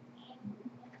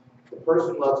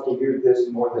person loves to hear this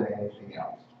more than anything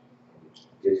else.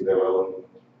 Is their own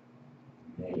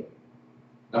name.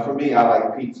 Now for me, I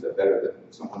like pizza better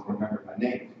than someone remembering my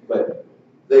name, but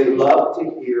they love to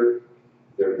hear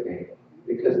their name.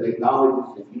 Because it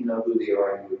acknowledges that you know who they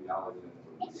are and you acknowledge them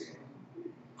for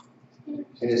who they are.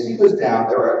 And as he goes down,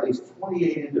 there are at least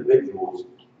 28 individuals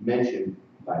mentioned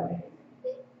by name.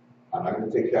 I'm not going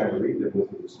to take time to read them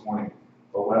with you this morning,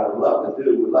 but what I would love to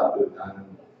do, have done,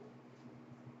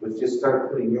 was just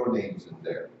start putting your names in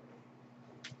there.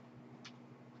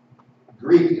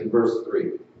 Greek in verse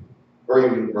 3, or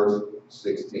even verse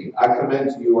 16. I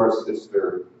commend to you our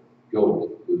sister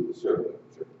Goldie, who's the servant of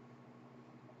the church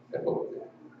at Hopedale.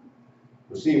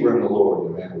 Receive her in the Lord,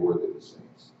 the man worthy of the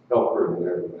saints. Help her in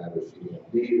whatever matter she may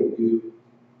need of you.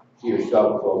 She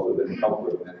herself has also been a helper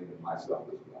of many and myself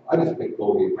as well. I just picked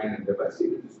Goldie at random there, but I see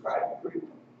to describe it pretty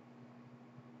well.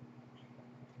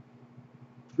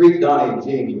 Greet Donnie and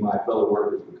Jamie, my fellow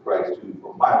workers with Christ, who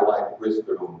for my life risked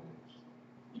their own names.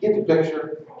 You get the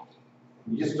picture?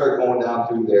 You just start going down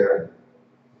through there and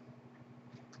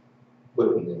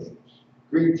putting names.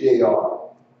 Greet JR,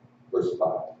 verse 5.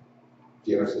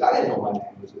 JR said, I didn't know my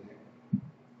name was in there.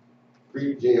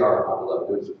 Greet JR, my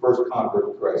beloved. It was the first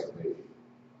convert to Christ made.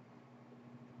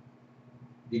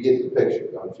 You get the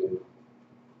picture, don't you?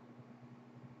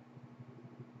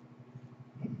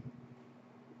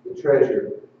 The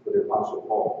treasure for the Apostle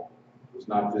Paul was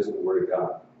not just the Word of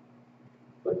God,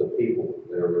 but the people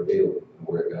that are revealed in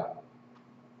the Word of God.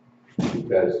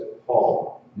 Because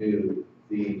Paul knew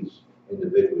these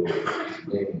individuals'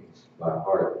 names by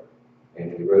heart,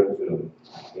 and he wrote to them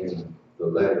in the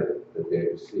letter that they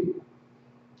received.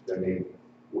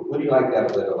 to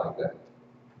have a letter like that?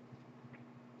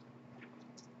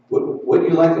 Wouldn't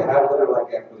you like to have a letter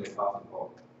like that from the Apostle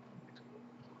Paul?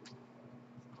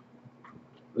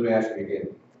 Let me ask you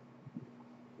again.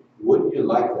 Wouldn't you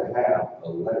like to have a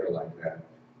letter like that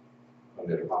from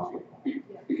the Apostle Paul?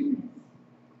 You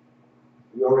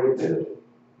already did.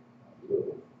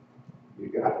 You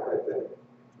got it right there.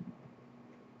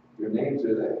 Your names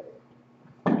are there.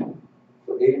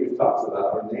 So David talks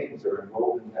about our names are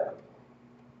enrolled in heaven.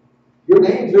 Your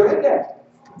names are in there.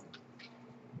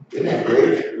 Isn't that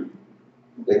great?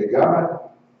 That God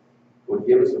would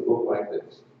give us a book like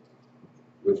this,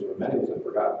 which for many of us have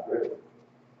forgotten treasure.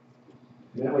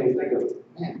 And then when you think of it,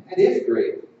 man, that is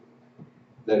great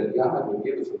that God would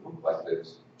give us a book like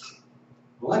this.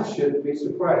 Well, that shouldn't be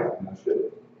surprising, now should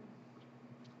it?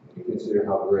 When you consider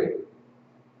how great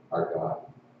our God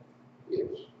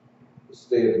is. Let's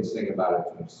stay and sing about it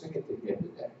to Him. Sing it to Him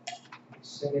today.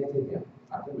 Sing it to Him.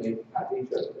 Not to me, not to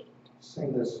each other.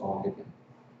 Sing this song to Him.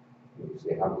 And you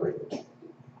say, how great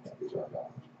is our God.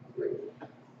 How great.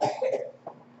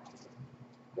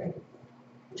 Thank you.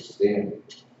 Let's stand.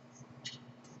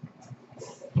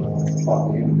 Talk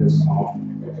to Him in this song.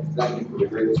 Thank you for the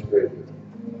greatest treasure.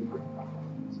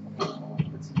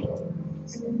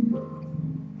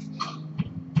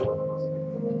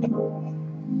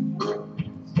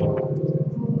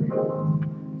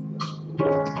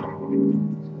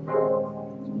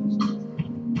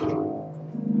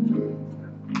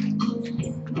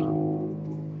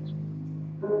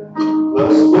 The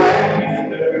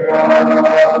splendor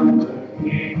of the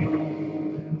King,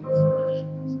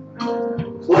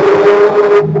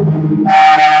 clothed in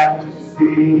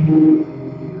majesty,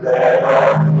 let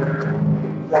all earth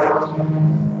rejoice,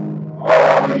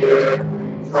 all the earth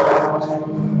rejoice.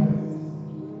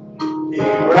 He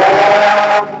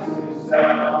wraps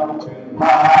Himself in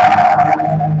light,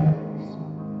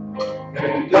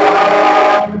 and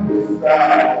darkness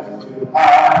tries to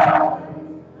hide.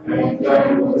 And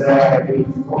trembles at His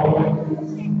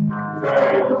voice,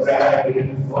 trembles at His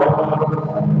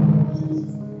voice.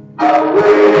 How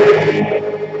great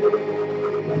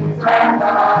is our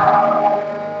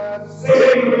God,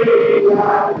 sing we,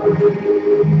 how great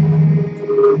is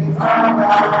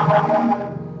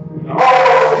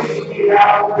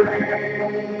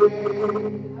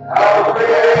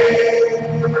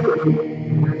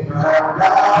our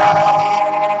God.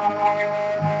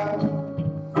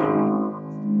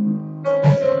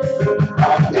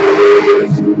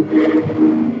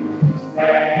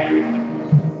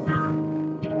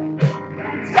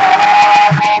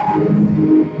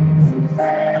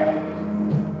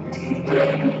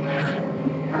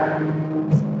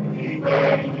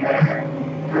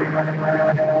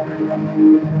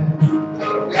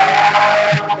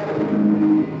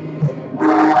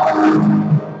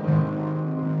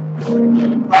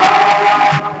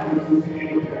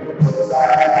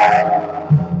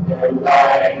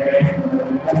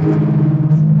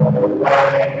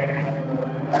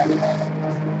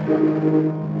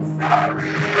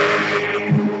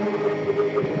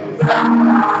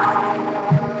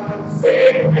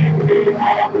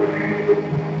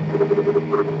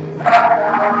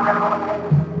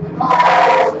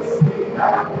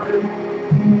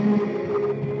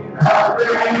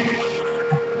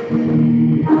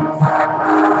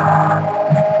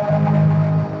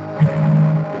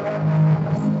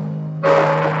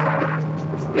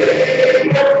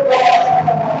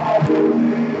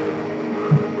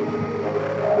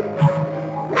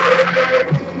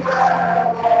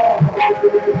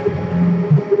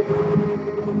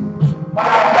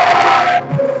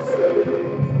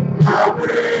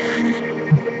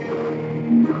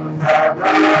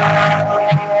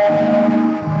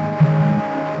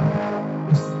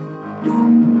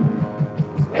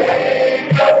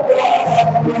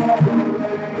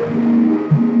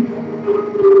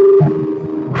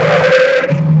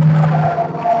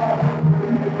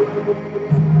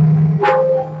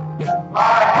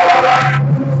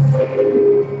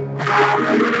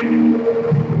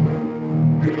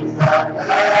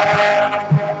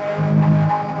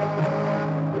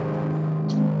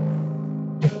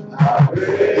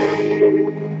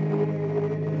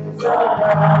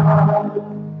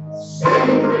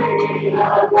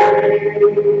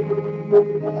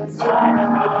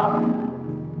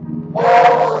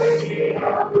 Holy,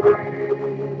 how great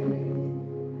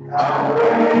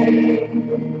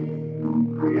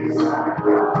is our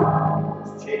God.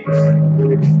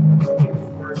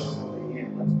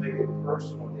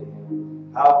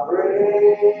 How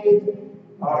great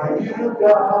are you,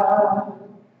 God?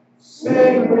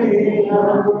 Sing we,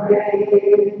 how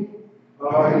great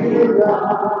are you,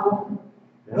 God?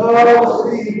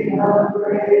 Oh, see how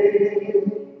great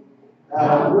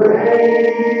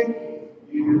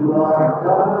you are,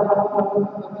 God.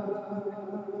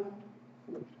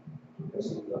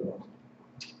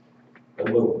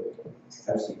 Hello.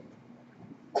 Have a seat.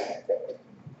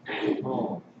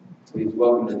 Please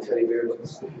welcome the teddy bear to the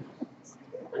stage.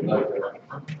 I'd like to.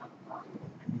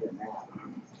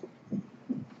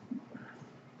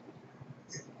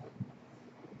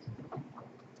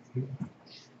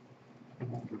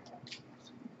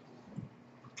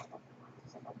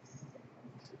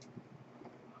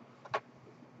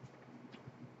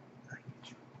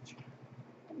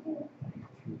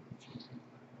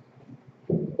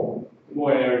 Good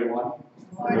morning, everyone.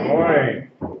 Good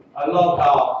morning. I love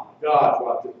how God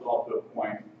brought this all to a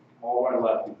point. All our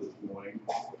lessons this morning,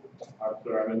 our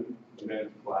sermon, the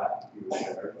men's class, you were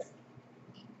there.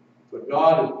 But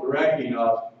God is directing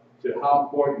us to how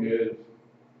important it is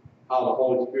how the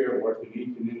Holy Spirit works in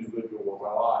each and individual of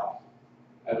our lives.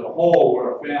 As a whole,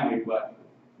 we're a family, but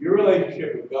your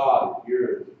relationship with God is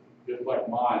yours, just like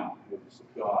mine is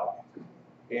with God.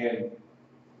 And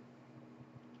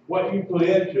what you put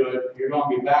into it, you're going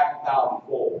to get back a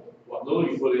thousandfold. What little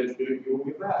you put into it, you will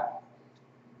get back.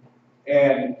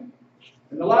 And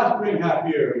in the last 3.5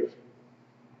 years,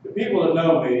 the people that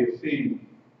know me have seen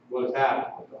what has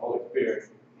happened with the Holy Spirit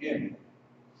in me.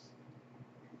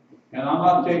 And I'm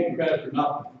not taking credit for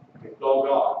nothing. It's all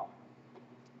God.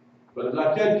 But as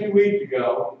I said 2 weeks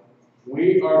ago,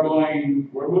 we're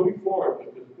moving forward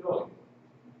with this building.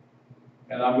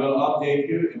 And I'm going to update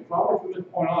you, and probably from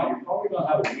this point on, you're probably going to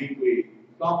have a weekly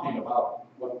something about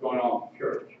what's going on in the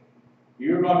church.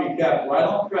 You're going to be kept right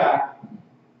on track.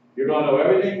 You're going to know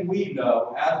everything we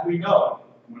know as we know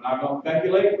it. We're not going to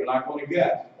speculate. We're not going to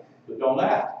guess. So don't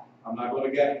ask. I'm not going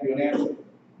to guess you an answer.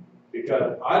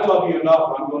 Because I love you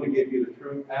enough, I'm going to give you the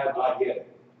truth as I get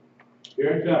it.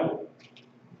 Pure and simple.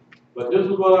 But this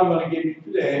is what I'm going to give you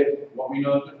today, is what we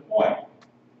know at this point.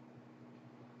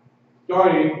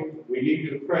 Starting, we need you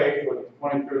to pray for the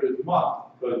 23rd of this month,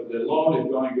 because the loan is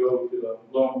going to go to the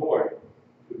loan board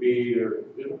to be either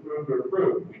disapproved or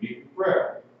approved. We need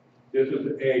prayer. This is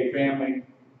a family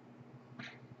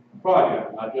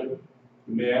project, not just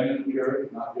the men in the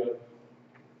church, not just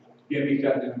Jimmy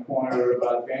sitting in the corner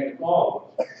about the it's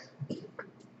all of us.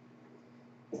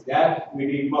 That we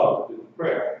need most is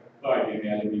prayer. Sorry, Jimmy,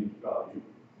 I didn't mean to stop you.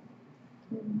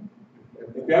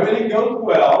 If everything goes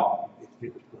well,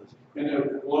 and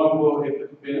the loan will, if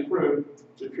it's been approved,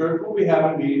 the church will be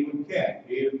having a meeting with Ken.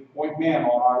 He is the point man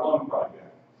on our loan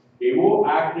project. He will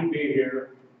actually be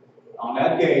here on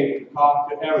that day to talk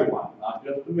to everyone, not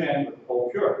just the men, but the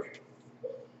whole church.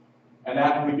 And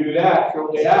after we do that,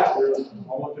 shortly after,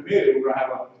 almost immediately, we're going to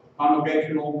have a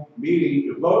congregational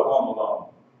meeting to vote on the loan.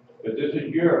 But this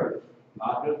is yours,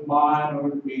 not just mine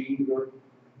or meetings or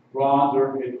Ron's,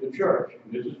 or it's the church.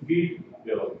 This is Jesus'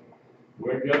 building.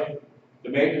 We're just the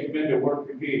maintenance men that work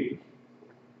for Jesus.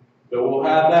 So we'll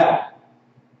have that.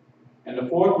 And the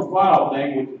fourth and final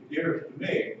thing, which is dearest to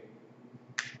me,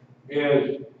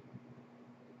 is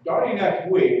starting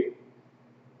next week,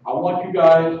 I want you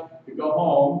guys to go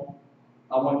home.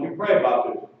 I want you to pray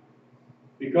about this.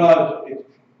 Because it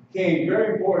became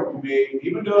very important to me,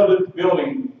 even though this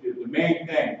building is the main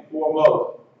thing,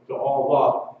 foremost to all of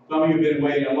us. Some of you have been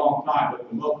waiting a long time, but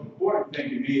the most important thing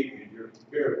to me is your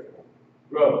spiritual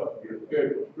growth, your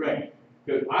spiritual strength.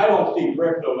 Because I don't see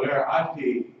bricks over there, I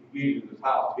see Jesus'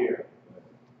 house here.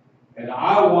 And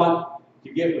I want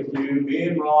to get with you, me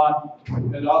and Ron,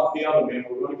 and all the other men,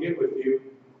 we're going to get with you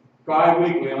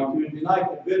tri-weekly on Tuesday night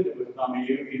to visit with some of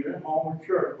you, either at home or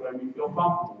church, whatever you feel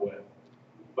comfortable with.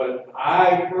 But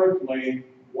I personally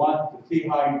want to see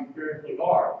how you spiritually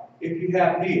are, if you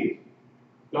have needs.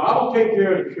 God will take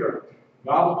care of the church.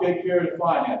 God will take care of the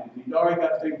finances. He's already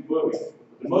got things moving.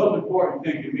 The most important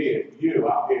thing to me is you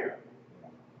out here.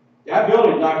 That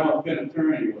building's not going to spend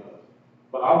eternity with us,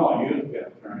 but I want you to spend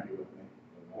eternity with me,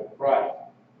 with Christ.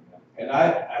 And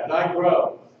as I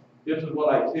grow, this is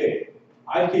what I see.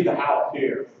 I see the house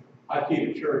here. I see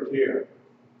the church here.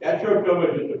 That church over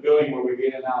is just a building where we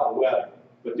get in and out of the weather.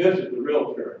 But this is the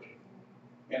real church.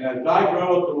 And as I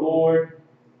grow with the Lord,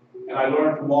 and I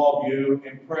learn from all of you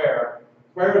in prayer,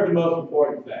 prayer is the most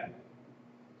important thing.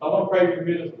 Someone prayed for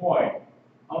me this morning.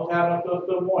 I was having a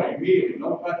so morning, immediately,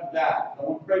 no question that.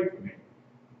 Someone prayed for me.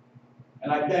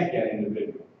 And I thank that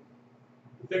individual.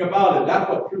 The thing about it, that's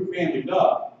what true family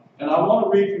does. And I want to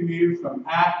read from you from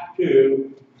Acts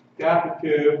 2, chapter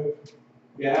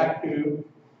 2, Acts 2,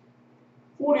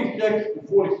 46 to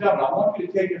 47. I want you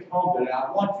to take this home today.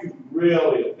 I want you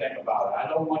really to think about it. I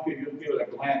don't want you to just give it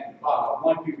a glance and thought. I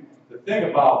want you to think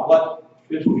about what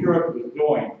this church was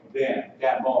doing then, at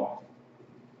that moment.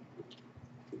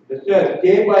 It says,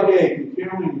 day by day,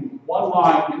 continuing in one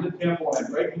line in the temple and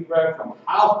breaking bread from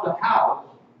house to house,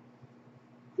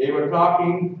 they were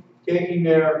talking, taking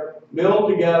their meal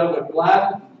together with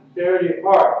gladness and sincerity of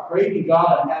heart, praising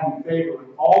God and having favor with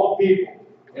all the people.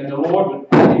 And the Lord was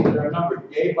adding to their number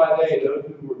day by day those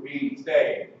who were being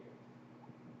saved.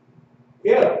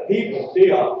 If people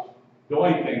see us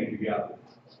doing things together,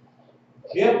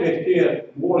 if they see us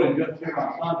more than just here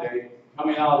on Sunday,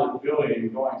 coming out of this building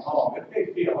and going home, if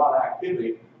they see a lot of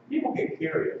activity, people get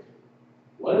curious.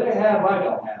 What do they have I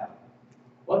don't have?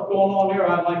 What's going on there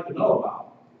I'd like to know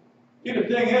about? See, the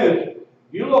thing is,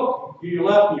 you look to your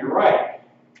left and your right,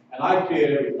 and I see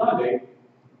it every Sunday,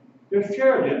 there's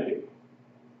chairs empty.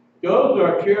 Those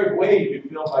are chairs waiting to be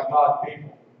filled by God's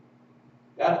people.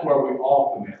 That's where we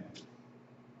all come in.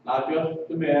 Not just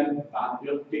the men, not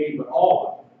just Dean, but all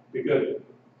of us. Because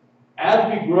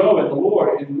as we grow in the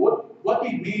Lord, and what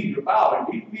these meetings are about, and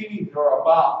these meetings are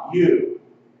about you.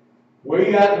 Where are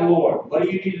you at in the Lord? What do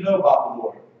you need to know about the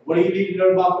Lord? What do you need to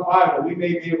know about the Bible we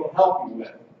may be able to help you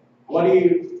with? What do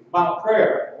you about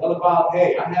prayer? What about,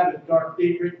 hey, I have this dark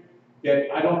secret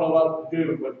that I don't know what to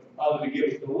do but other than give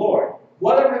it to the Lord.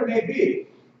 Whatever it may be.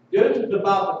 This is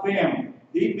about the family.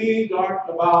 These meetings aren't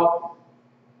about,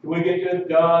 can we get this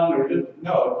done or just,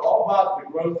 no, it's all about the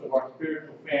growth of our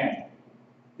spiritual family.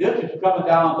 This is coming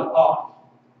down to us.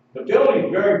 The building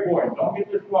is very important. Don't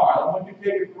get this wrong. I don't want you to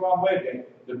take it the wrong way.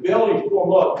 The building's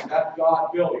foremost, and that's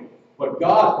God's building. But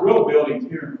God's real building is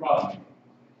here in front of me.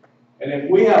 And if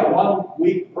we have one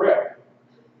weak brick,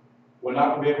 we're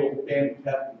not going to be able to stand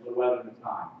the test of the weather and the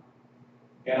time.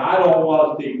 And I don't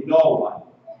want to see no one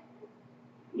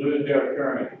lose their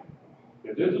eternity.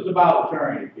 Because this is about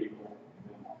eternity, people.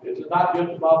 This is not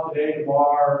just about today,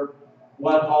 tomorrow,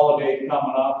 one holiday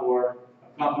coming up, or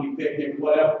a company picnic,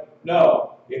 whatever.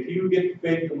 No. If you get to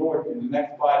face the Lord in the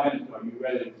next 5 minutes, are you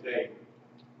ready to say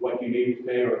what you need to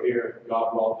say or hear,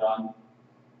 God well done?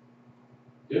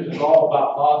 This is all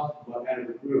about us, but as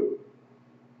a group.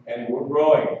 And we're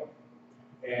growing.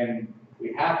 And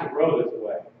we have to grow this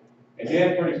way. And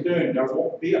then pretty soon, there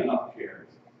won't be enough chairs.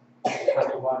 We'll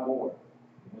have to buy more.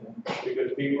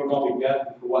 Because people are going to be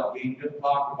desperate for what Dean just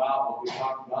talked about, what we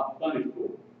talked about in Sunday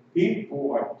school.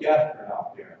 People are desperate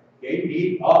out there. They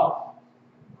need us.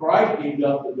 Christ needs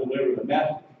us to deliver the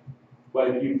message.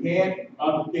 But if you can't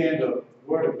understand the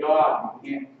Word of God,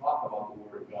 you can't talk about the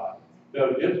Word of God.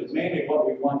 So this is mainly what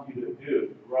we want you to do,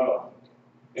 to grow.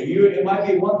 And it might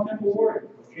be one simple word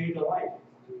to change a life.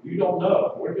 You don't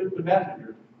know. We're just the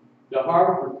messengers. The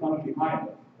harvest is coming behind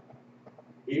us.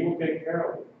 He will take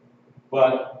care of it.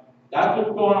 But that's what's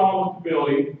going on with the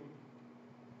building.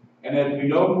 And as we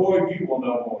know more, you will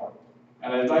know more.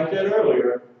 And as I said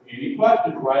earlier, any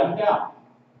questions, write them down.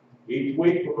 Each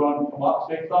week we're going to come up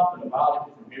and say something about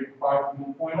it from here from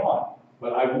this point on.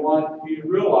 But I want you to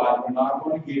realize we're not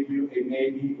going to give you a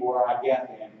maybe or a guess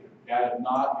answer. That is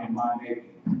not in my making.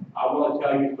 I want to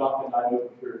tell you something I know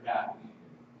for sure is happening.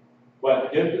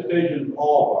 But this decision is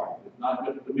all of ours. It's not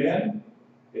just the men.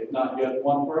 It's not just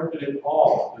one person. It's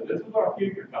all. So this is our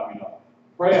future coming up.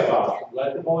 Pray about it.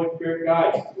 Let the Holy Spirit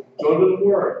guide you. Go to the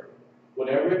Word.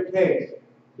 Whatever it takes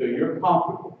so you're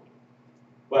comfortable.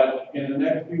 But in the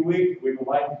next few weeks, we would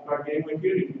like to start getting with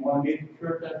you. If you want to meet at the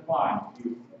church, that's fine. If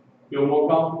you feel more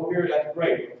comfortable here, that's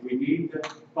great. We need to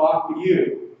talk to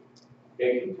you.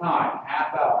 Take some time,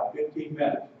 half hour, 15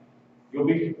 minutes. You'll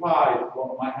be surprised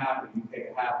what might happen. You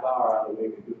take a half hour out of the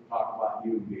week and just talk about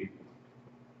you and Jesus.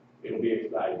 It'll be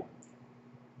exciting.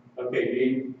 Okay,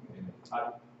 Dean.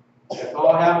 That's all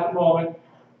I have at the moment.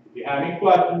 If you have any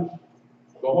questions,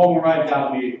 go home and write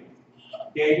down immediately.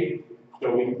 Okay?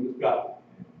 So we can discuss it.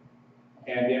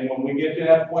 And then when we get to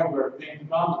that point where things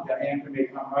come, that answer may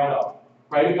come right up.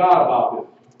 Pray to God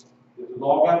about this. This is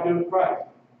all got to do with Christ.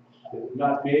 This is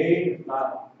not me, it's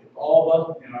all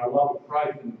of us in our love of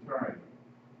Christ and eternity.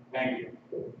 Thank you.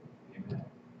 Amen.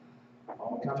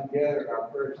 All we come together in our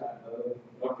prayer time, brother.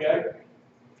 Okay?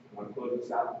 Want to close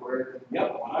this out in prayer?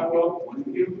 Yep, I will. One of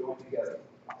you join together.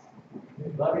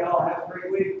 Love y'all. Have a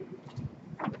great week.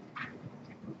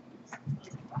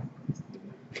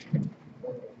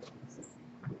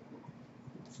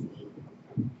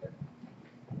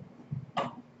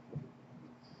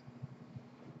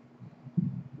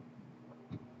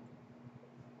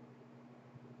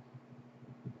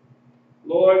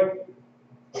 Lord,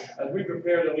 as we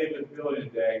prepare to leave this building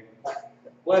today,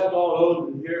 bless all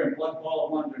those who are here and bless all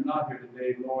the ones who are not here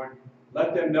today, Lord.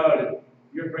 Let them know that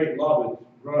your great love is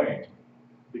growing,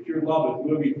 that your love is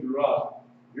moving through us.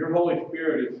 Your Holy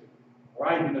Spirit is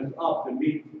rising us up to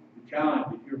meet the challenge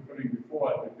that you're putting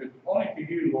before us. Because only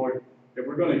to you, Lord, that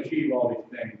we're going to achieve all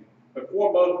these things. But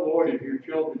foremost, Lord, is your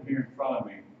children here in front of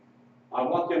me. I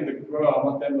want them to grow. I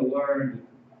want them to learn.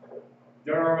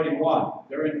 They're already one.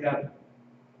 They're in heaven.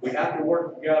 We have to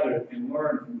work together and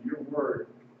learn from your word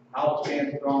how to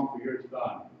stand strong for your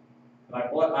son.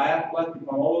 And I ask blessing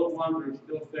on all those ones that are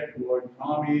still sick, Lord,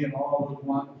 Tommy and all those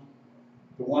ones,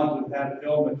 the ones that have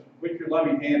illness. Put your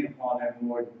loving hand upon them,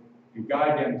 Lord, and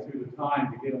guide them through the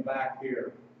time to get them back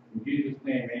here. In Jesus'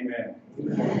 name, amen.